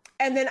goals.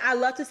 And then I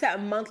love to set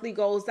monthly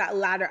goals that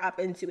ladder up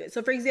into it.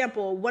 So for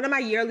example, one of my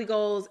yearly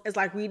goals is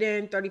like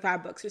reading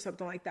 35 books or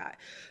something like that.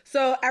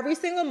 So every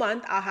single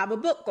month I'll have a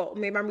book goal.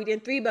 Maybe I'm reading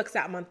 3 books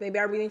that month. Maybe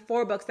I'm reading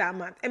 4 books that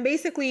month. And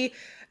basically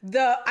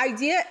the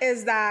idea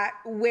is that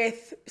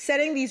with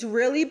setting these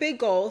really big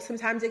goals,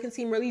 sometimes it can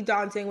seem really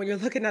daunting when you're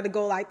looking at a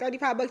goal like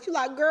 35 books. You're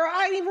like, girl,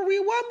 I didn't even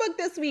read 1 book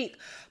this week.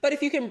 But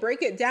if you can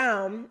break it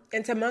down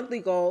into monthly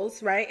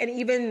goals, right? And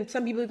even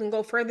some people can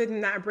go further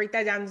than that and break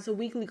that down into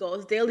weekly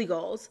goals, daily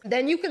goals.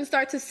 Then you can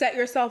start to set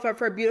yourself up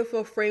for a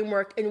beautiful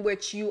framework in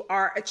which you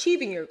are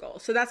achieving your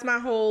goals. So that's my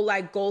whole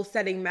like goal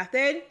setting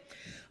method.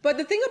 But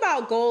the thing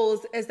about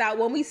goals is that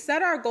when we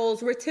set our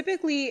goals, we're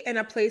typically in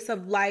a place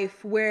of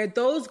life where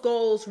those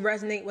goals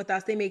resonate with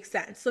us. They make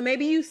sense. So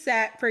maybe you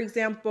set, for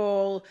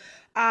example,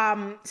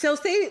 so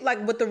say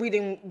like with the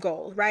reading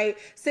goal, right?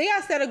 Say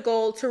I set a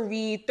goal to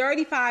read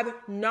 35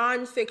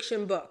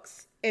 nonfiction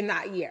books in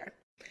that year.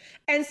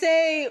 And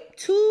say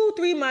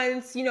 2-3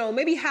 months,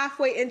 maybe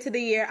halfway into the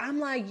year, I'm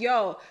like,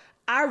 yo,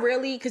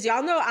 because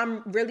y'all know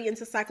I'm really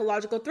into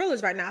psychological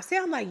thrillers right now. Say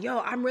I'm like, yo,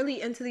 I'm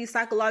really into these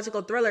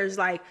psychological thrillers.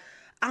 Like,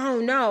 I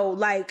don't know,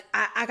 like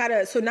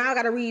so now I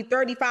gotta read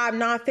 35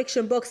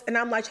 nonfiction books, and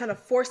I'm like trying to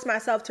force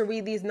myself to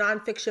read these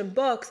nonfiction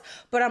books,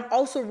 but I'm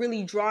also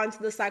really drawn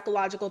to the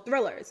psychological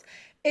thrillers.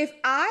 If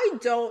I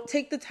don't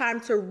take the time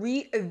to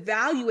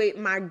reevaluate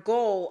my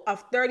goal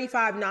of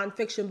 35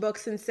 nonfiction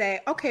books and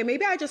say, okay,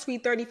 maybe I just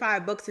read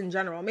 35 books in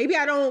general. Maybe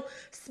I don't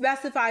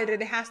specify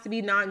that it has to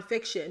be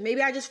nonfiction.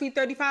 Maybe I just read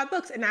 35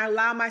 books and I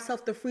allow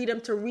myself the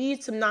freedom to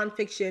read some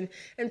nonfiction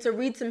and to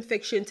read some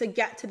fiction to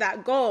get to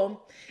that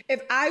goal.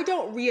 If I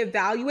don't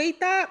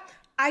reevaluate that,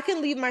 I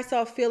can leave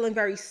myself feeling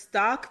very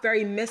stuck,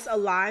 very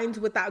misaligned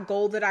with that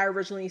goal that I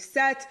originally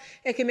set.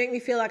 It can make me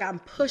feel like I'm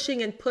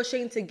pushing and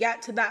pushing to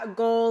get to that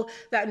goal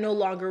that no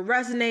longer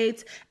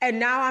resonates. And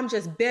now I'm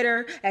just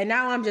bitter, and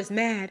now I'm just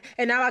mad.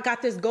 And now I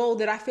got this goal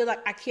that I feel like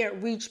I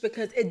can't reach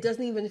because it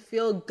doesn't even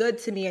feel good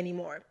to me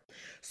anymore.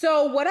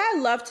 So what I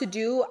love to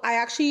do, I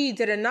actually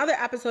did another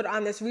episode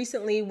on this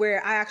recently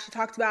where I actually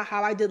talked about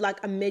how I did like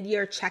a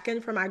mid-year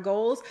check-in for my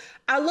goals.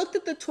 I looked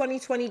at the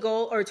 2020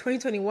 goal, or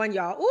 2021,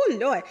 y'all. Oh,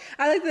 Lord.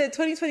 I looked at the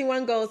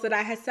 2021 goals that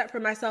I had set for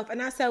myself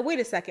and I said, wait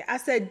a second. I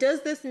said,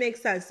 does this make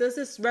sense? Does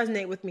this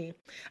resonate with me?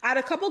 I had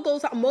a couple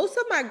goals. Most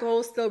of my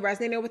goals still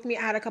resonated with me.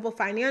 I had a couple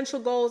financial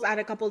goals. I had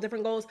a couple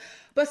different goals,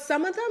 but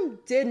some of them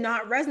did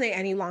not resonate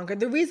any longer.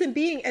 The reason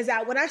being is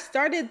that when I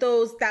started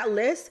that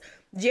list,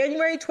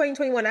 January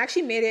 2021, I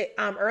actually made it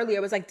earlier.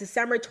 It was like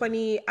December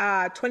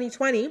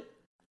 2020.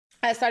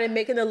 I started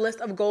making a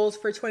list of goals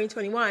for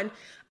 2021.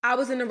 I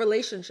was in a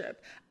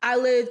relationship. I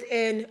lived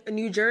in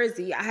New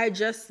Jersey. I had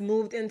just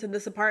moved into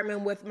this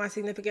apartment with my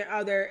significant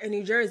other in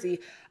New Jersey.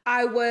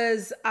 I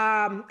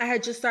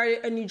had just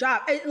started a new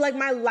job. Like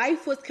my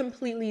life was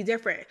completely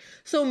different.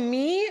 So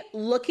me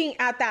looking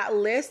at that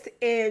list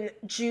in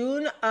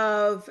June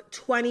of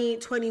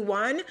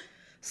 2021,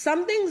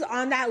 some things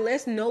on that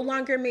list no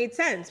longer made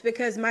sense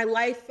because my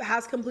life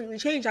has completely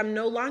changed. I'm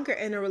no longer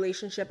in a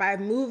relationship.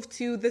 I've moved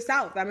to the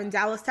South. I'm in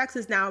Dallas,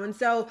 Texas now. And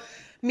so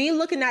me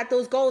looking at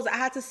those goals, I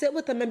had to sit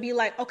with them and be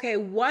like, okay,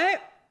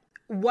 what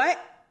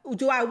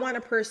do I want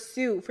to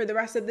pursue for the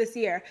rest of this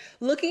year?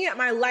 Looking at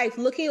my life,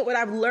 looking at what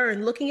I've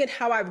learned, looking at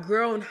how I've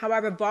grown, how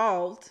I've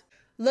evolved,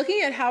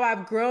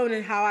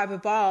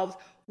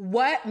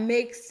 what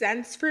makes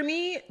sense for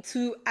me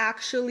to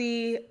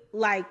actually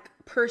like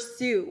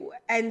pursue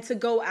and to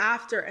go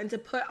after and to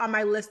put on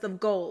my list of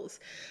goals.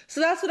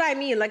 So that's what I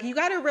mean. Like you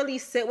got to really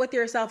sit with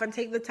yourself and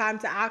take the time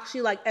to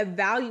actually like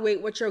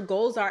evaluate what your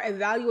goals are,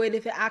 evaluate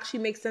if it actually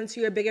makes sense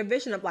to your bigger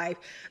vision of life.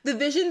 The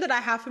vision that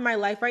I have for my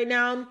life right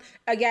now,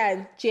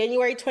 again,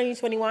 January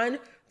 2021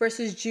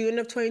 versus June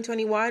of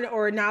 2021,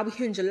 or now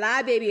we're in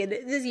July, baby, and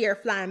this year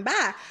flying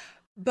by.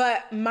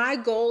 But my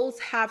goals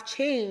have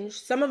changed.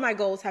 Some of my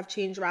goals have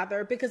changed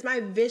rather because my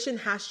vision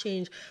has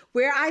changed.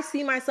 Where I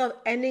see myself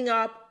ending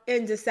up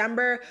in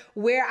December,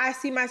 where I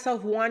see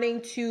myself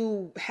wanting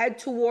to head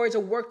towards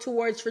or work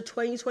towards for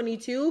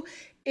 2022,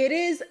 it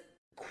is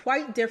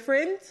quite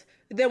different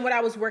than what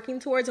I was working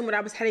towards and what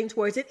I was heading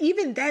towards. And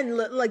even then,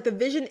 like the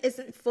vision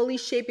isn't fully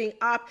shaping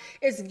up.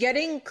 It's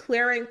getting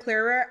clearer and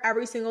clearer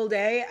every single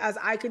day as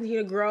I continue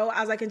to grow,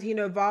 as I continue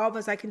to evolve,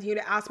 as I continue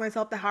to ask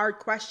myself the hard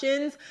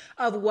questions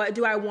of what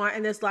do I want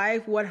in this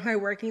life? What am I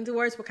working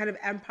towards? What kind of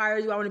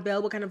empire do I want to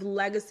build? What kind of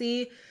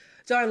legacy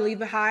do I want to leave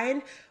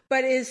behind?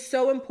 But it is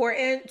so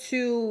important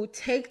to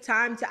take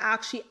time to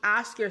actually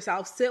ask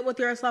yourself, sit with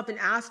yourself and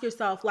ask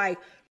yourself, like,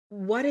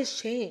 what has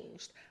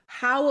changed?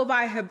 How have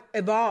I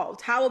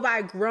evolved? How have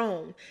I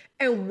grown?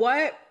 And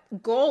what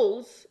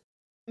goals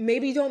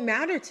maybe don't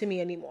matter to me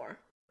anymore?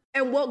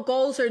 And what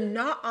goals are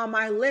not on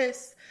my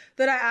list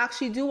that I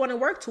actually do want to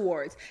work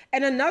towards?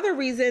 And another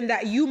reason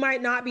that you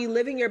might not be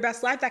living your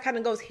best life, that kind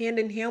of goes hand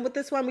in hand with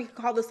this one, we can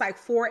call this like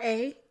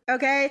 4A,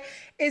 okay,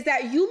 is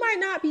that you might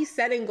not be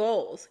setting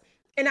goals.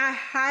 And I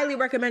highly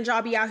recommend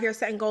y'all be out here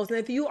setting goals. And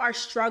if you are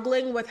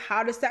struggling with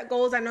how to set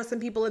goals, I know some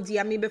people have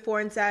DM'd me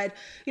before and said,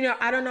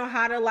 I don't know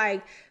how to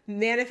like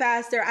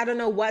manifest, or I don't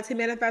know what to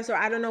manifest, or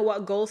I don't know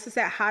what goals to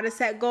set, how to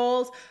set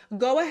goals.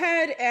 Go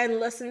ahead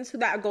and listen to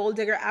that Goal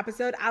Digger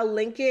episode. I'll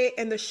link it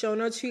in the show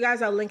notes for you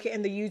guys. I'll link it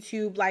in the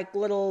YouTube like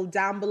little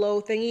down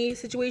below thingy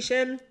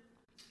situation.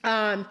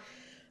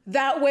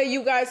 That way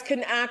you guys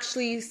can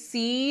actually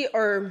see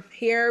or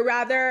hear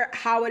rather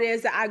how it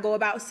is that I go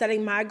about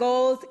setting my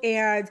goals.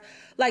 And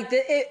like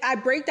I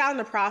break down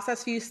the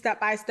process for you step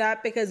by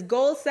step, because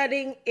goal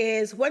setting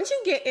is, once you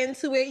get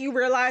into it, you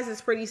realize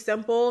it's pretty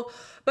simple,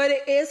 but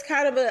it is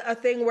kind of a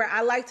thing where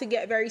I like to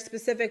get very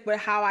specific with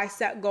how I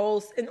set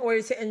goals in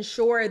order to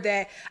ensure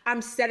that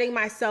I'm setting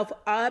myself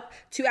up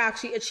to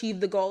actually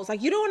achieve the goals.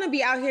 Like you don't want to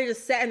be out here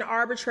just setting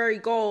arbitrary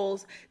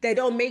goals that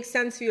don't make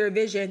sense for your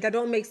vision, that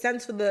don't make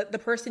sense for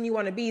the person you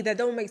want to be, that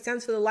don't make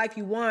sense for the life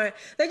you want,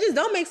 that just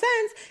don't make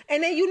sense.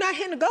 And then you're not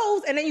hitting the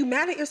goals, and then you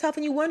mad at yourself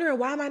and you wondering,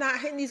 why am I not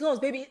hitting these goals?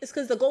 Baby, it's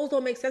because the goals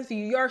don't make sense for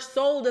you. Your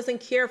soul doesn't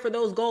care for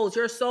those goals.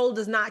 Your soul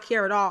does not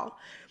care at all.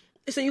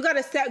 So you got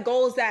to set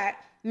goals that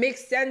make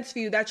sense for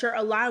you, that you're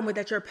aligned with,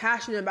 that you're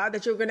passionate about,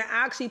 that you're going to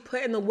actually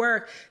put in the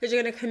work, that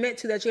you're going to commit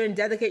to, that you're going to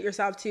dedicate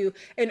yourself to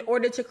in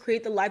order to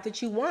create the life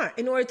that you want,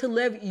 in order to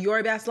live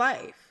your best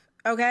life.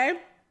 Okay?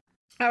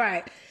 All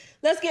right.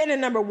 Let's get into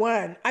number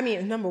one.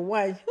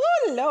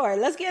 Oh, Lord.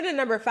 Let's get into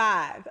number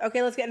 5.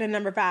 Okay, let's get into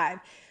number 5.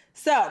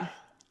 So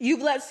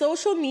you've let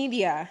social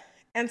media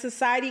and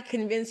society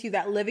convince you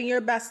that living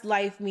your best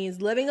life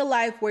means living a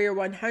life where you're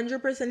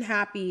 100%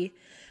 happy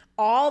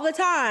all the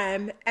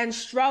time, and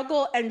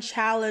struggle and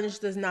challenge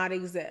does not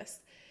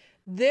exist.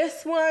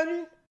 This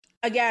one,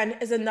 again,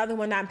 is another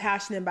one that I'm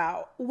passionate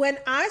about. When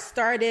I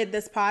started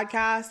this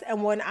podcast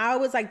and when I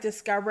was like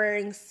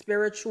discovering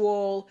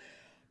spiritual,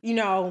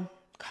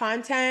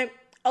 content,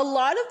 a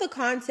lot of the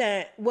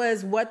content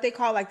was what they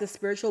call like the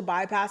spiritual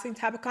bypassing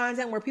type of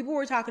content, where people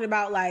were talking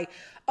about like,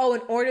 oh,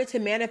 in order to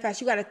manifest,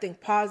 you got to think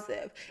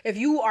positive. If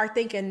you are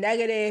thinking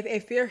negative,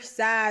 if you're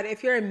sad,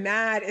 if you're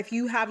mad, if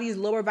you have these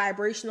lower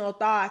vibrational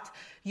thoughts,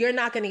 you're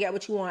not going to get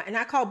what you want. And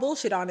I call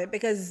bullshit on it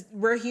because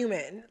we're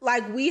human.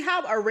 Like, we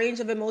have a range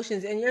of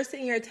emotions, and you're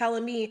sitting here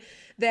telling me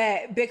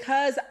that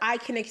because I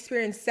can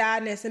experience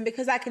sadness and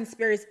because I can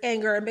experience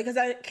anger and because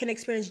I can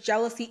experience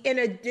jealousy, in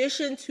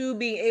addition to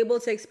being able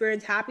to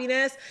experience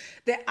happiness,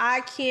 that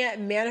I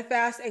can't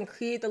manifest and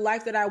create the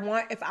life that I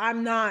want if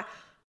I'm not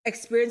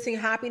experiencing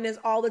happiness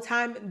all the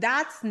time.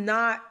 That's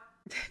not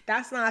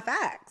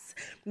facts.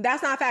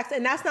 That's not facts.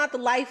 And that's not the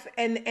life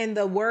and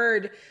the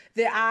word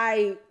that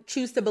I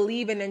choose to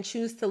believe in and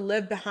choose to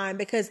live behind,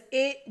 because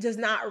it does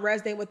not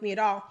resonate with me at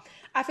all.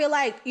 I feel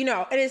like,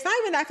 and it's not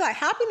even that. I feel like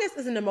happiness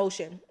is an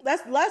emotion.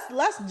 Let's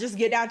just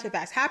get down to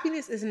facts.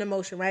 Happiness is an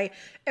emotion, right?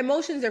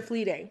 Emotions are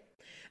fleeting.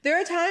 There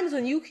are times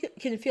when you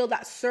can feel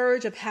that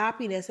surge of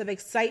happiness, of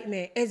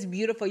excitement. It's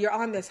beautiful. You're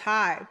on this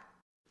high.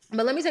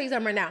 But let me tell you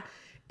something right now.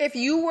 If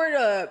you were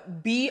to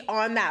be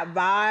on that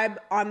vibe,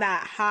 on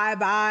that high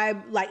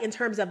vibe, like in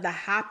terms of the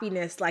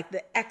happiness, like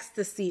the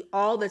ecstasy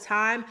all the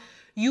time,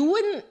 you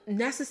wouldn't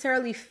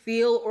necessarily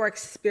feel or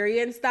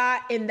experience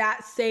that in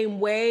that same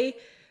way,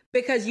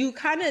 because you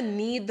kind of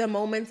need the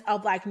moments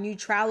of like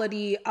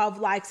neutrality, of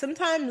like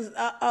sometimes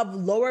of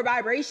lower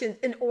vibrations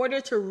in order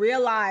to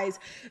realize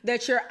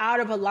that you're out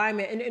of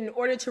alignment, and in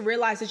order to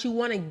realize that you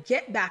want to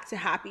get back to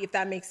happy, if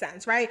that makes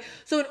sense, right?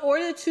 So in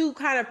order to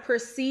kind of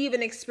perceive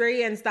and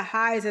experience the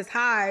highs as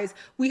highs,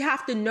 we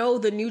have to know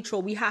the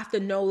neutral. We have to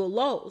know the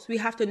lows. We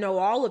have to know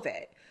all of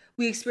it.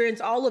 We experience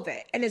all of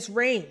it, and it's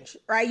range,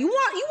 right? You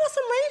want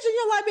some range in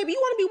your life, baby. You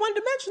want to be one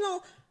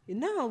dimensional.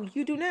 No,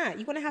 you do not.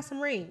 You want to have some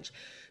range.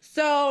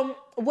 So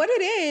what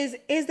it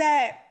is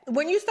that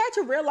when you start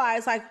to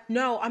realize like,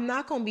 no, I'm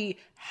not going to be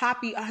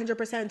happy 100% of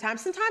the time.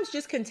 Sometimes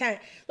just content.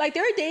 Like,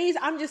 there are days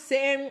I'm just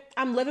sitting,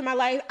 I'm living my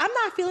life. I'm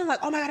not feeling like,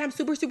 oh my God, I'm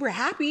super, super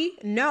happy.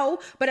 No.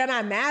 But am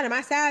I mad? Am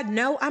I sad?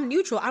 No, I'm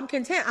neutral. I'm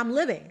content. I'm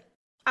living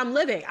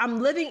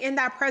in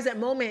that present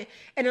moment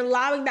and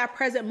allowing that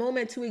present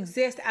moment to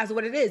exist as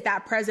what it is,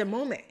 that present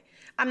moment.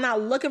 I'm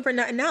not looking for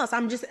nothing else.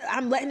 I'm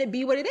letting it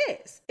be what it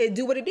is. It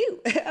do what it do.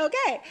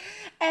 Okay.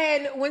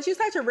 And once you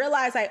start to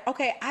realize like,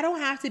 okay, I don't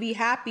have to be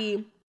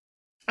happy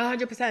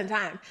 100% of the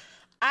time.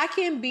 I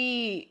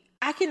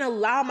can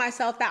allow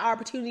myself that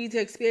opportunity to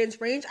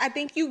experience range. I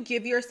think you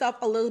give yourself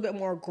a little bit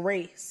more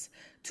grace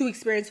to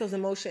experience those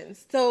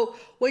emotions. So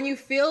when you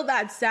feel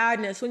that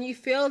sadness, when you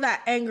feel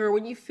that anger,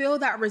 when you feel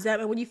that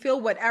resentment, when you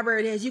feel whatever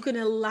it is, you can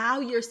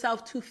allow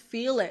yourself to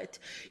feel it.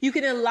 You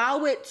can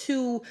allow it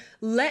to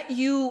let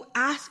you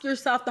ask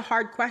yourself the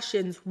hard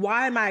questions.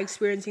 Why am I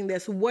experiencing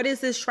this? What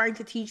is this trying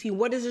to teach me?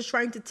 What is this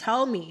trying to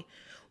tell me?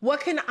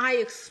 What can I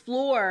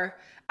explore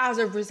as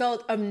a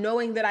result of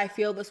knowing that I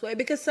feel this way?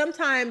 Because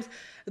sometimes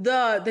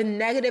the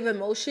negative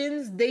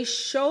emotions, they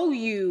show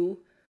you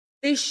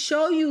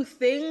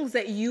things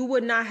that you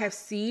would not have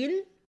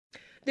seen.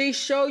 They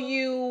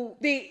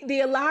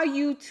allow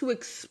you to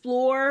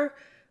explore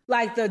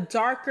like the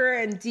darker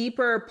and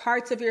deeper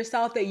parts of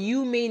yourself that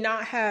you may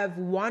not have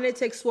wanted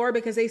to explore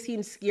because they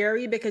seem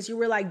scary, because you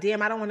were like,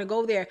 damn, I don't want to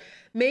go there.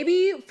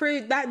 Maybe for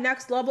that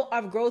next level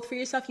of growth for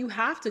yourself, you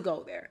have to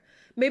go there.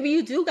 Maybe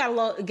you do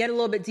gotta get a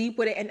little bit deep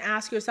with it and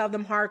ask yourself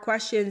them hard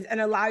questions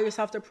and allow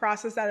yourself to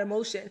process that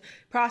emotion,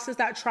 process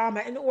that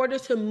trauma in order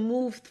to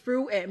move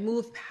through it,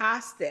 move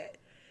past it,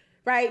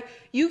 right?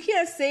 You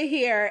can't sit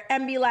here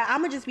and be like,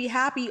 I'm gonna just be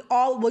happy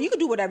well, you can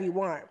do whatever you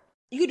want.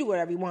 You can do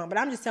whatever you want, but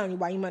I'm just telling you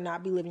why you might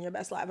not be living your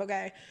best life,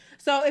 okay?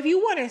 So if you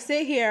want to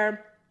sit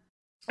here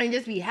and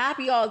just be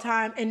happy all the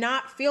time and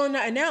not feel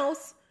nothing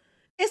else,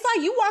 it's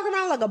like you walk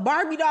around like a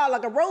Barbie doll,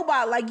 like a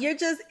robot. Like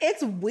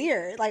it's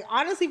weird. Like,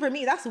 honestly, for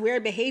me, that's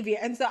weird behavior.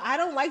 And so I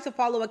don't like to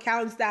follow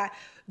accounts that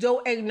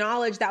don't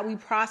acknowledge that we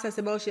process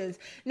emotions.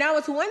 Now,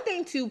 it's one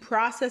thing to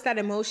process that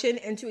emotion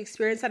and to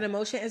experience that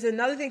emotion. It's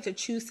another thing to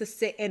choose to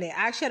sit in it.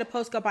 I actually had a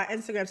post go up on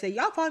Instagram say,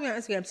 y'all follow me on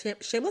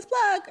Instagram, shameless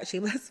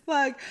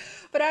plug.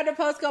 But I had a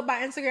post go up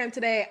on Instagram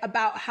today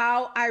about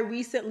how I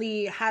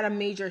recently had a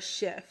major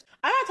shift.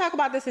 I'm going to talk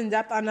about this in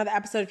depth on another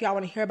episode if y'all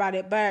want to hear about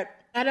it. But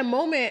at a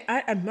moment,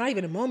 not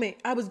even a moment,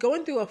 I was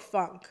going through a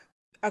funk.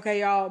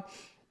 Okay, y'all.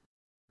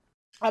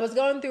 I was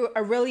going through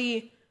a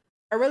really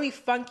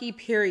funky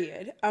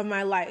period of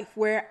my life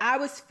where I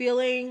was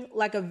feeling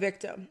like a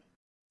victim.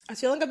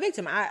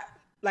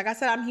 Like I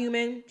said, I'm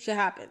human. Shit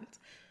happens.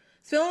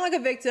 Feeling like a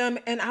victim,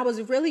 and I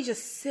was really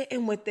just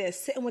sitting with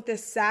this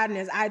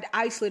sadness. I'd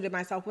isolated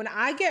myself. When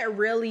I get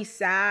really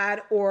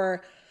sad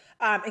or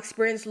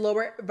experience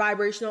lower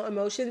vibrational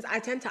emotions, I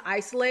tend to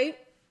isolate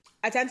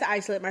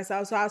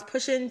myself. So I was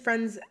pushing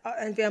friends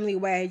and family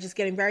away, just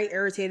getting very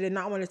irritated,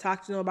 not wanting to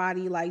talk to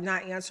nobody, like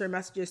not answering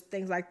messages,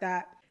 things like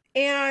that.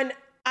 And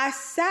I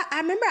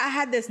remember I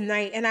had this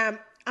night, and I'm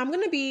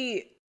going to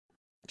be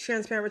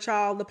transparent with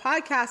y'all. The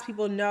podcast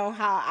people know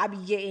how I be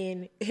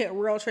getting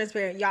real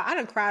transparent. Y'all, I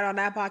done cried on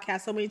that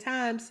podcast so many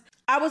times.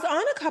 I was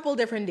on a couple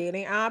different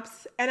dating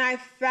apps, and I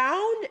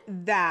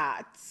found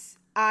that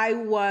I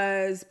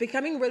was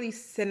becoming really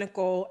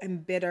cynical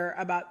and bitter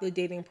about the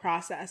dating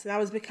process. And I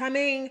was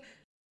becoming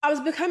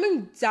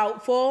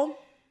doubtful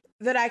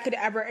that I could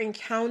ever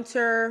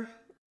encounter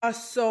a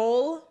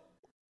soul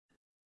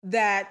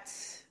that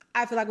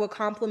I feel like would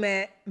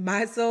complement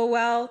my soul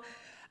well.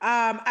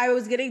 I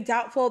was getting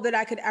doubtful that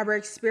I could ever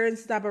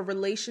experience the type of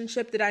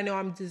relationship that I know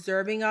I'm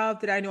deserving of,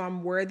 that I know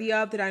I'm worthy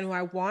of, that I know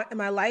I want in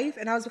my life.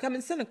 And I was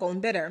becoming cynical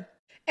and bitter.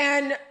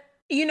 And,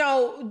 you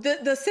know,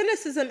 the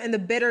cynicism and the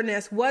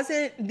bitterness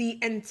wasn't the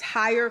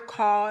entire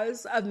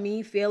cause of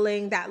me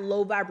feeling that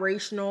low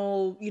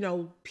vibrational, you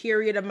know,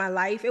 period of my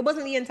life. It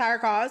wasn't the entire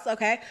cause,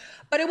 okay?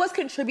 But it was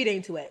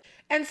contributing to it.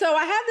 And so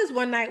I had this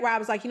one night where I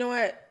was like, you know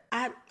what?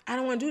 I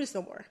don't want to do this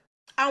no more.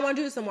 I don't want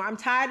to do this no more. I'm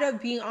tired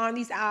of being on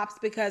these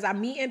apps because I'm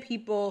meeting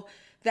people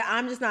that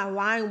I'm just not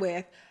aligned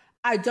with.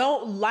 I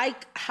don't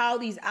like how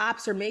these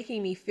apps are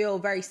making me feel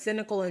very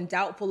cynical and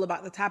doubtful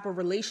about the type of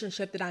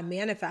relationship that I'm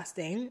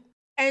manifesting.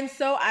 And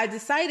so I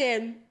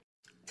decided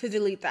to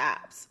delete the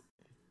apps.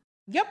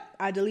 Yep,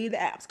 I deleted the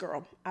apps,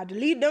 girl. I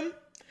deleted them.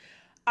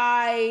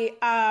 I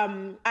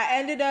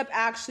ended up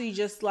actually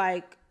just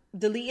like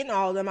deleting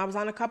all of them. I was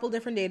on a couple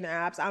different dating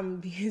apps. I'm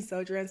being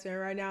so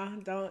transparent right now.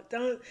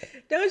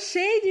 Don't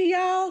shade me,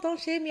 y'all. Don't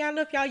shade me. I don't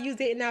know if y'all use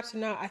dating apps or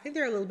not. I think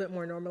they're a little bit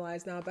more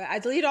normalized now, but I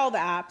deleted all the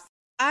apps.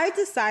 I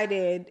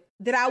decided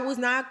that I was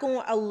not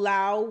going to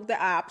allow the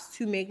apps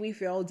to make me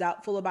feel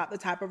doubtful about the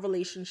type of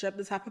relationship,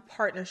 the type of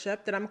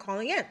partnership that I'm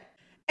calling in.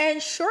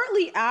 And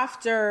shortly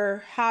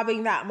after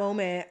having that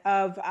moment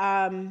of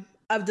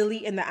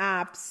deleting the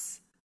apps,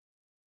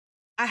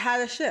 I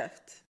had a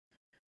shift.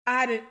 I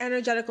had an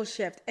energetical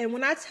shift. And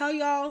when I tell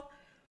y'all,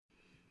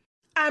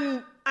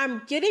 I'm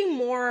getting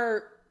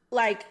more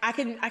like I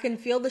can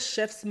feel the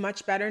shifts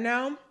much better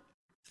now,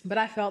 but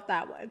I felt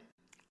that one.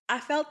 I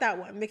felt that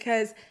one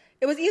because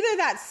it was either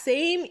that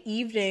same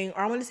evening or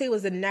I want to say it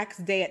was the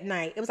next day at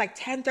night. It was like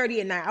 10:30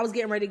 at night. I was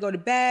getting ready to go to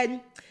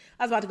bed.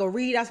 I was about to go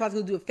read. I was about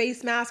to go do a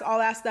face mask, all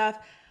that stuff.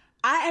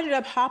 I ended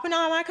up hopping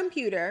on my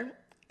computer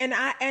and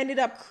I ended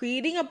up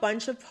creating a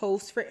bunch of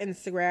posts for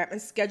Instagram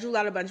and scheduled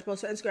out a bunch of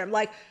posts for Instagram.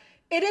 Like,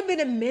 it had been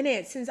a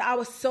minute since I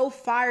was so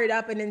fired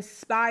up and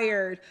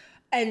inspired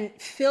and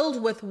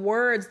filled with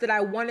words that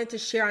I wanted to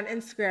share on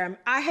Instagram.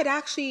 I had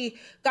actually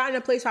gotten a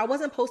place where I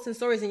wasn't posting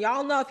stories. And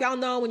y'all know, if y'all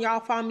know, when y'all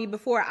found me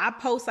before, I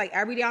post like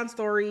every day on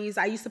stories.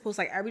 I used to post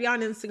like every day on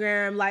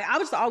Instagram. Like, I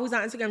was just always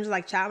on Instagram, just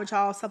like chatting with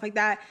y'all, stuff like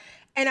that.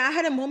 And I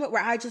had a moment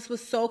where I just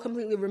was so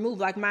completely removed.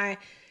 Like I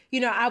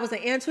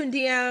wasn't answering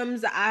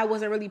DMs. I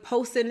wasn't really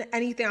posting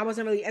anything. I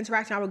wasn't really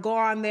interacting. I would go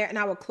on there and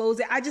I would close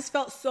it. I just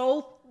felt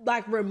so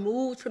like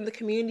removed from the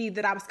community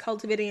that I was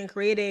cultivating and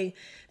creating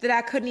that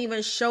I couldn't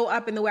even show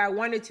up in the way I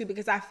wanted to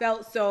because I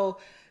felt so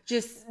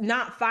just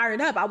not fired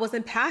up. I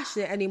wasn't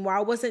passionate anymore. I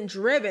wasn't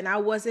driven. I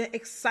wasn't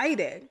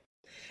excited.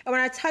 And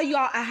when I tell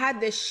y'all, I had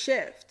this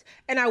shift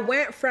and I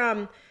went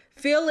from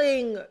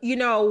feeling,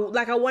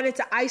 like I wanted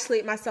to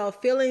isolate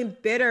myself, feeling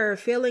bitter,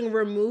 feeling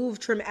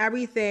removed from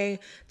everything,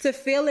 to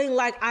feeling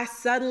like I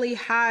suddenly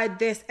had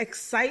this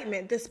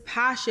excitement, this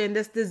passion,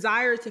 this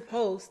desire to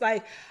post.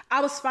 Like,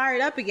 I was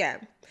fired up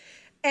again.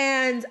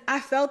 And I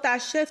felt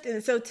that shift.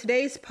 And so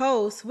today's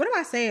post, what am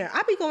I saying?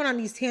 I be going on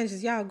these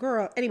tangents, y'all,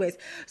 girl. Anyways,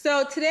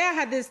 so today I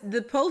had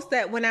the post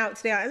that went out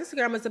today on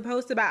Instagram was a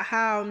post about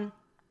how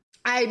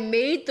I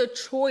made the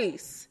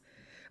choice,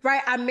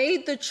 right? I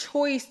made the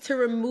choice to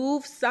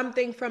remove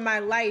something from my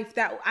life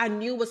that I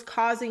knew was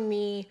causing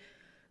me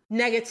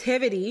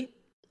negativity.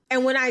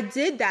 And when I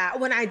did that,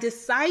 when I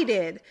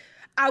decided,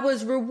 I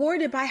was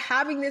rewarded by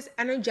having this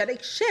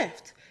energetic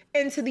shift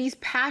into these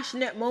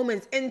passionate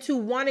moments, into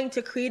wanting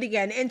to create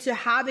again, into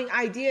having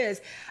ideas.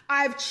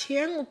 I've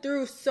channeled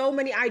through so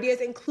many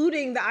ideas,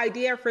 including the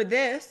idea for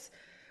this,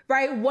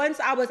 right? Once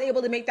I was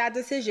able to make that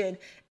decision.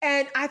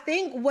 And I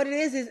think what it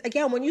is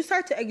again, when you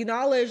start to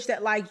acknowledge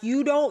that like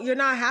you're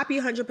not happy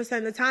 100%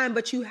 of the time,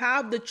 but you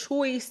have the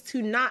choice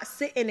to not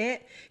sit in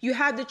it. You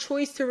have the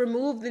choice to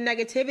remove the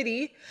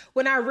negativity.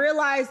 When I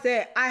realized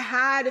that I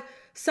had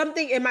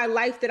something in my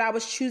life that I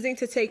was choosing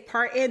to take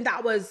part in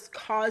that was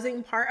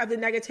causing part of the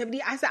negativity,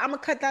 I said, I'm gonna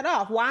cut that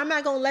off. Why am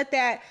I gonna let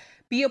that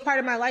be a part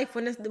of my life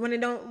when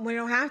it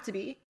don't have to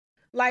be?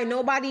 Like,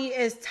 nobody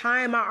is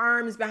tying my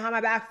arms behind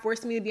my back,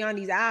 forcing me to be on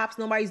these apps.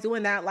 Nobody's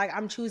doing that. Like,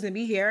 I'm choosing to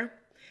be here.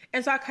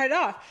 And so I cut it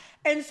off.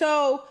 And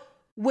so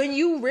when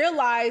you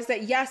realize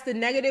that, yes, the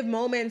negative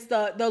moments,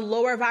 the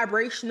lower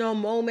vibrational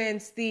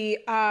moments, the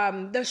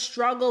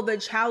struggle, the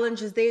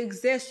challenges, they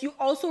exist, you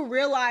also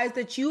realize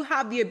that you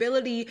have the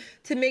ability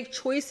to make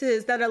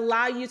choices that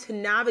allow you to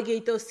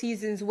navigate those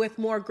seasons with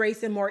more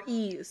grace and more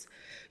ease.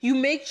 You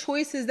make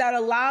choices that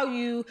allow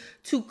you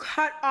to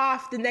cut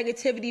off the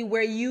negativity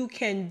where you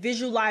can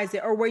visualize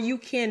it or where you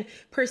can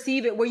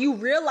perceive it, where you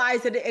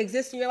realize that it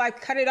exists in your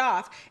life, cut it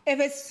off. If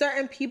it's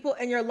certain people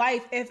in your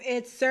life, if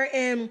it's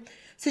certain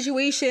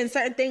situations,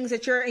 certain things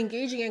that you're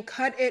engaging in,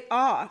 cut it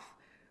off,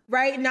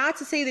 right? Not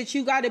to say that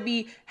you got to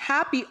be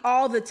happy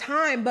all the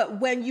time,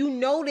 but when you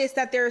notice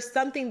that there is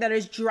something that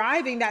is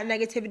driving that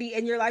negativity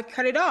in your life,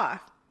 cut it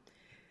off.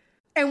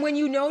 And when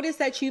you notice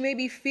that you may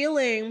be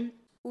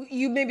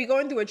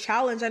going through a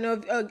challenge. I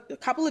know a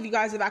couple of you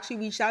guys have actually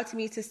reached out to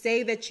me to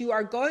say that you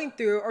are going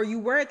through, or you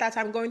were at that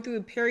time going through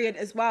a period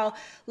as well,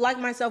 like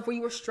myself, where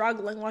you were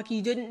struggling, like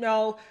you didn't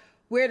know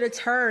where to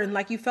turn,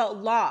 like you felt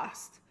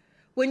lost.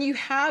 When you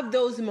have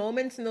those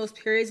moments and those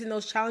periods and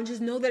those challenges,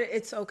 know that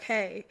it's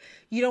okay.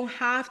 You don't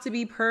have to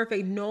be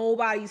perfect.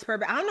 Nobody's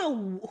perfect. I don't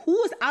know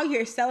who is out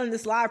here selling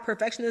this lie of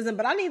perfectionism,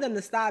 but I need them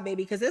to stop,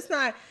 baby, because it's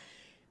not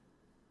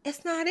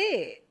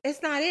it.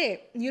 It's not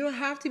it. You don't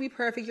have to be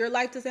perfect. Your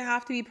life doesn't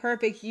have to be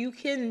perfect. You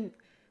can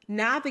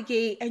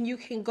navigate and you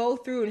can go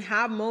through and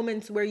have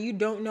moments where you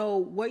don't know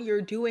what you're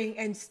doing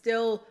and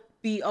still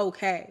be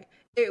okay.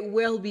 It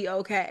will be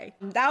okay.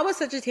 That was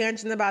such a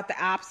tangent about the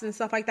apps and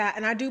stuff like that.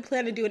 And I do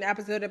plan to do an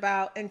episode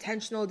about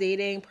intentional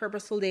dating,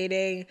 purposeful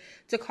dating,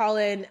 to call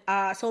in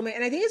soulmate.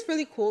 And I think it's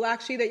really cool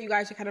actually that you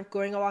guys are kind of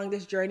going along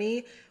this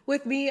journey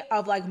with me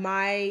of like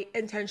my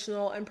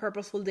intentional and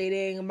purposeful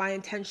dating, my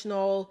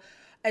intentional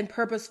and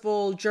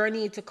purposeful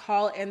journey to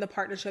call in the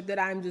partnership that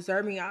I'm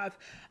deserving of.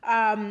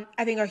 I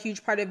think a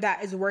huge part of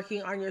that is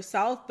working on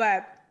yourself,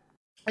 but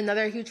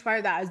another huge part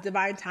of that is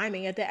divine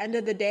timing. At the end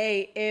of the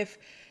day, if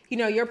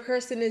your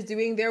person is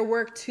doing their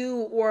work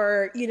too,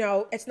 or,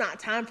 it's not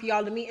time for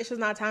y'all to meet. It's just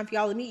not time for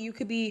y'all to meet. You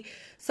could be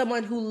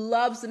someone who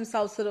loves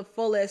themselves to the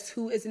fullest,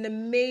 who is an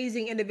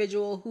amazing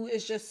individual, who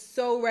is just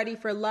so ready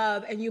for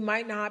love. And you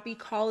might not be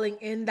calling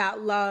in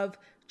that love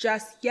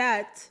just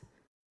yet,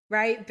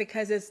 right?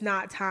 Because it's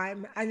not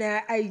time. And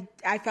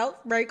I felt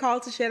very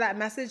called to share that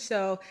message.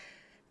 So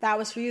that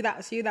was for you. That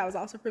was for you. That was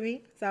also for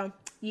me. So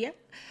yeah.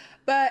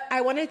 But I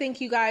want to thank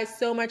you guys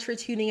so much for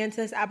tuning into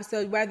this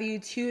episode, whether you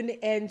tuned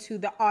into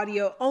the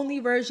audio only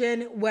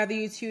version, whether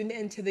you tuned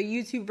into the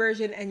YouTube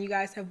version and you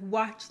guys have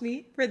watched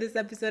me for this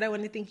episode. I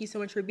want to thank you so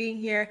much for being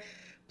here.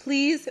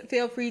 Please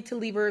feel free to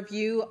leave a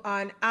review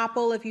on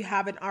Apple if you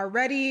haven't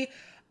already.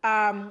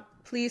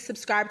 Please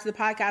subscribe to the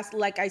podcast.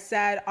 Like I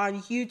said,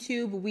 on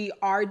YouTube, we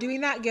are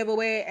doing that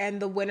giveaway and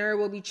the winner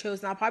will be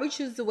chosen. I'll probably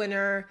choose the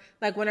winner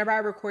like whenever I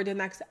record the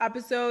next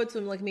episode.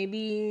 So like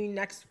maybe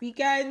next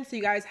weekend. So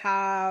you guys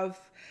have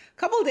a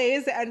couple of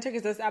days to enter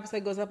because this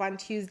episode goes up on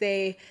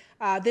Tuesday.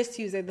 This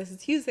is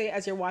Tuesday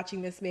as you're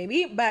watching this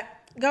maybe. But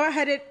go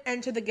ahead and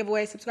enter the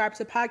giveaway. Subscribe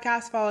to the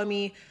podcast. Follow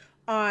me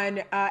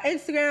on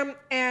Instagram.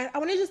 And I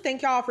want to just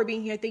thank y'all for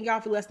being here. Thank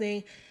y'all for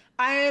listening.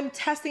 I am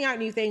testing out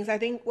new things. I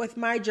think with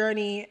my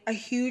journey, a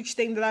huge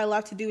thing that I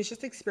love to do is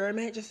just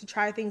experiment, just to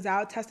try things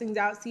out, test things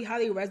out, see how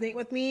they resonate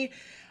with me.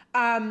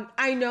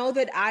 I know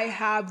that I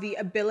have the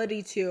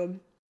ability to,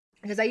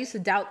 because I used to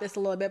doubt this a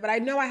little bit, but I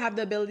know I have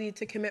the ability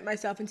to commit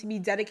myself and to be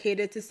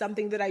dedicated to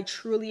something that I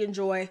truly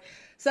enjoy,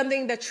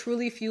 something that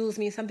truly fuels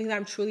me, something that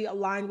I'm truly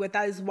aligned with.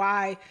 That is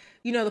why,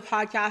 the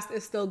podcast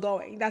is still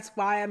going. That's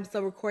why I'm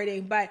still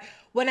recording. But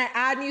when I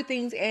add new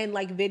things in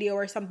like video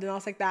or something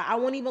else like that, I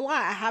won't even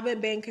lie. I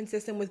haven't been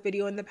consistent with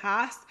video in the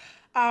past.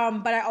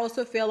 But I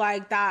also feel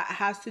like that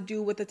has to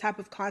do with the type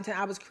of content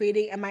I was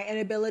creating and my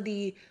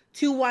inability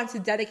to want to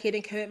dedicate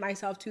and commit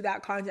myself to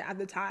that content at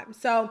the time.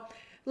 So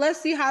let's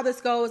see how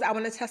this goes. I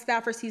want to test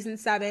that for season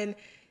 7.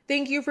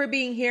 Thank you for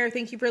being here.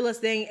 Thank you for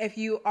listening. If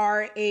you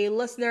are a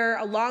listener,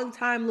 a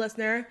long-time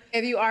listener,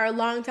 I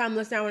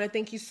want to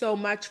thank you so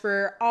much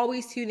for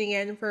always tuning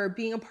in, for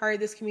being a part of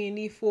this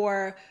community,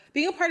 for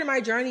being a part of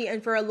my journey,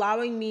 and for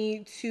allowing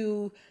me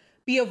to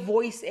be a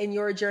voice in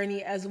your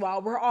journey as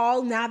well. We're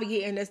all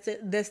navigating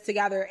this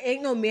together.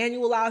 Ain't no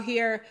manual out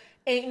here.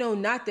 Ain't no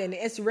nothing.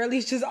 It's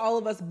really just all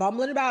of us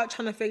bumbling about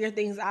trying to figure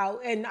things out.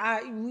 And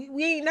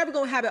we ain't never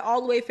going to have it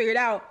all the way figured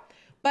out.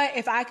 But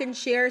if I can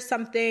share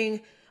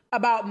something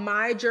about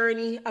my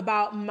journey,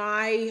 about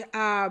my,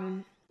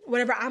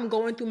 whenever I'm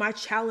going through my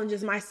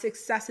challenges, my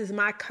successes,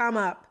 my come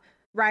up,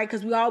 right?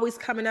 Because we always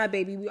coming up,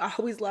 baby. We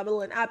always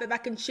leveling up. If I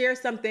can share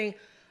something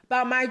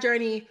about my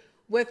journey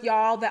with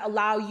y'all that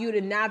allow you to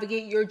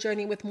navigate your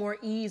journey with more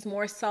ease,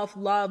 more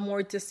self-love,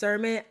 more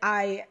discernment,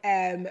 I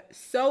am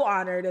so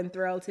honored and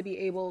thrilled to be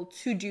able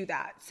to do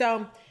that.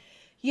 So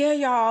yeah,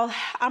 y'all,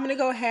 I'm going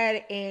to go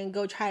ahead and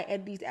go try to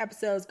edit these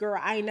episodes. Girl,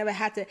 I ain't never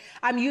had to.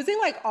 I'm using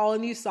like all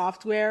new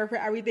software for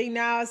everything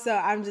now. So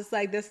I'm just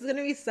like, this is going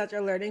to be such a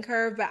learning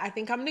curve. But I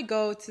think I'm going to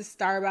go to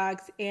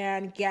Starbucks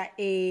and get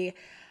a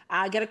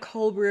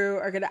cold brew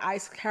or get an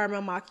iced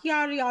caramel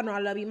macchiato. Y'all know I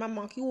love you, my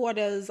monkey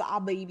waters,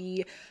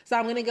 baby. So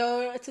I'm going to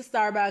go to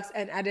Starbucks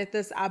and edit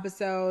this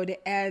episode.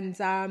 And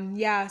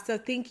so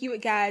thank you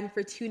again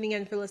for tuning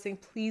in, for listening.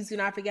 Please do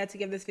not forget to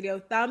give this video a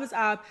thumbs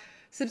up,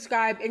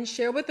 subscribe, and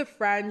share with a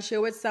friend,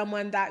 share with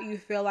someone that you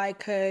feel like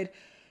could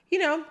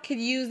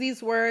use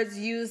these words,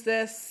 use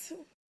this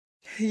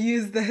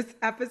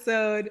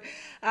episode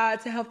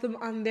to help them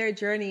on their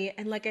journey.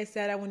 And like I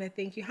said, I want to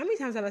thank you. How many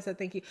times have I said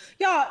thank you?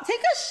 Y'all, take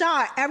a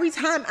shot every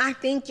time I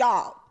thank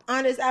y'all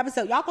on this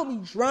episode. Y'all gonna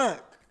be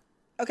drunk.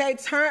 Okay,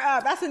 turn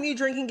up. That's a new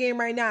drinking game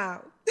right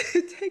now.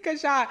 Take a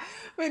shot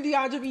when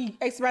DeAndre be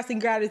expressing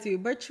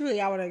gratitude. But truly,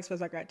 I want to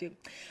express my gratitude.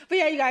 But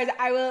yeah, you guys,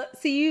 I will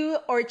see you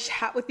or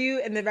chat with you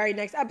in the very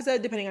next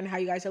episode, depending on how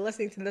you guys are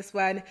listening to this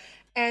one.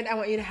 And I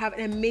want you to have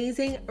an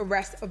amazing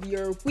rest of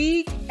your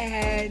week.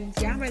 And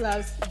yeah, my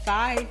loves,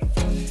 bye.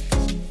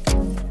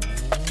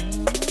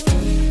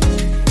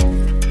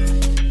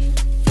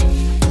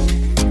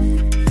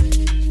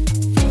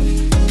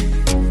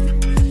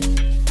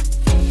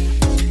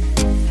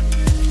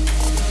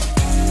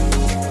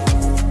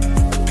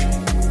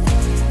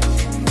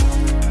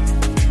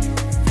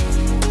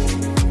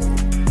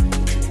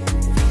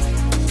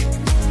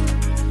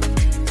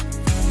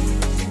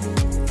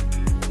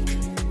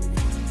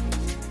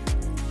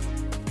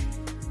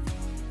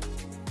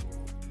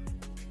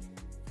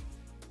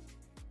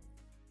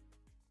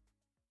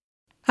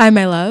 Hi,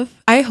 my love.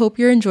 I hope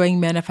you're enjoying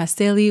Manifest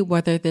Daily,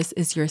 whether this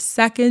is your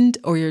second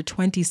or your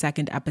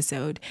 22nd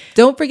episode.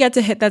 Don't forget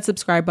to hit that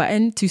subscribe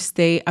button to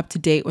stay up to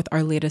date with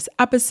our latest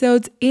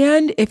episodes.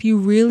 And if you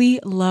really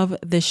love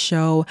this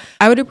show,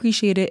 I would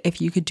appreciate it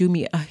if you could do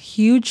me a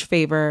huge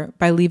favor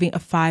by leaving a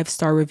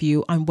 5-star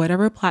review on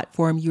whatever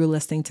platform you're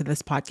listening to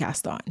this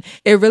podcast on.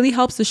 It really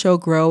helps the show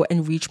grow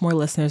and reach more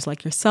listeners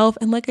like yourself.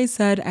 And like I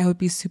said, I would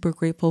be super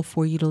grateful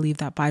for you to leave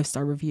that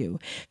 5-star review.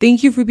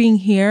 Thank you for being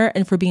here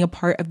and for being a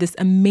part of this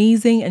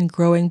amazing and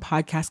growing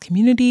podcast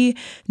community.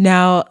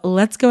 Now,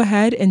 let's go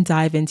ahead and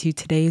dive into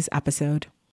today's episode.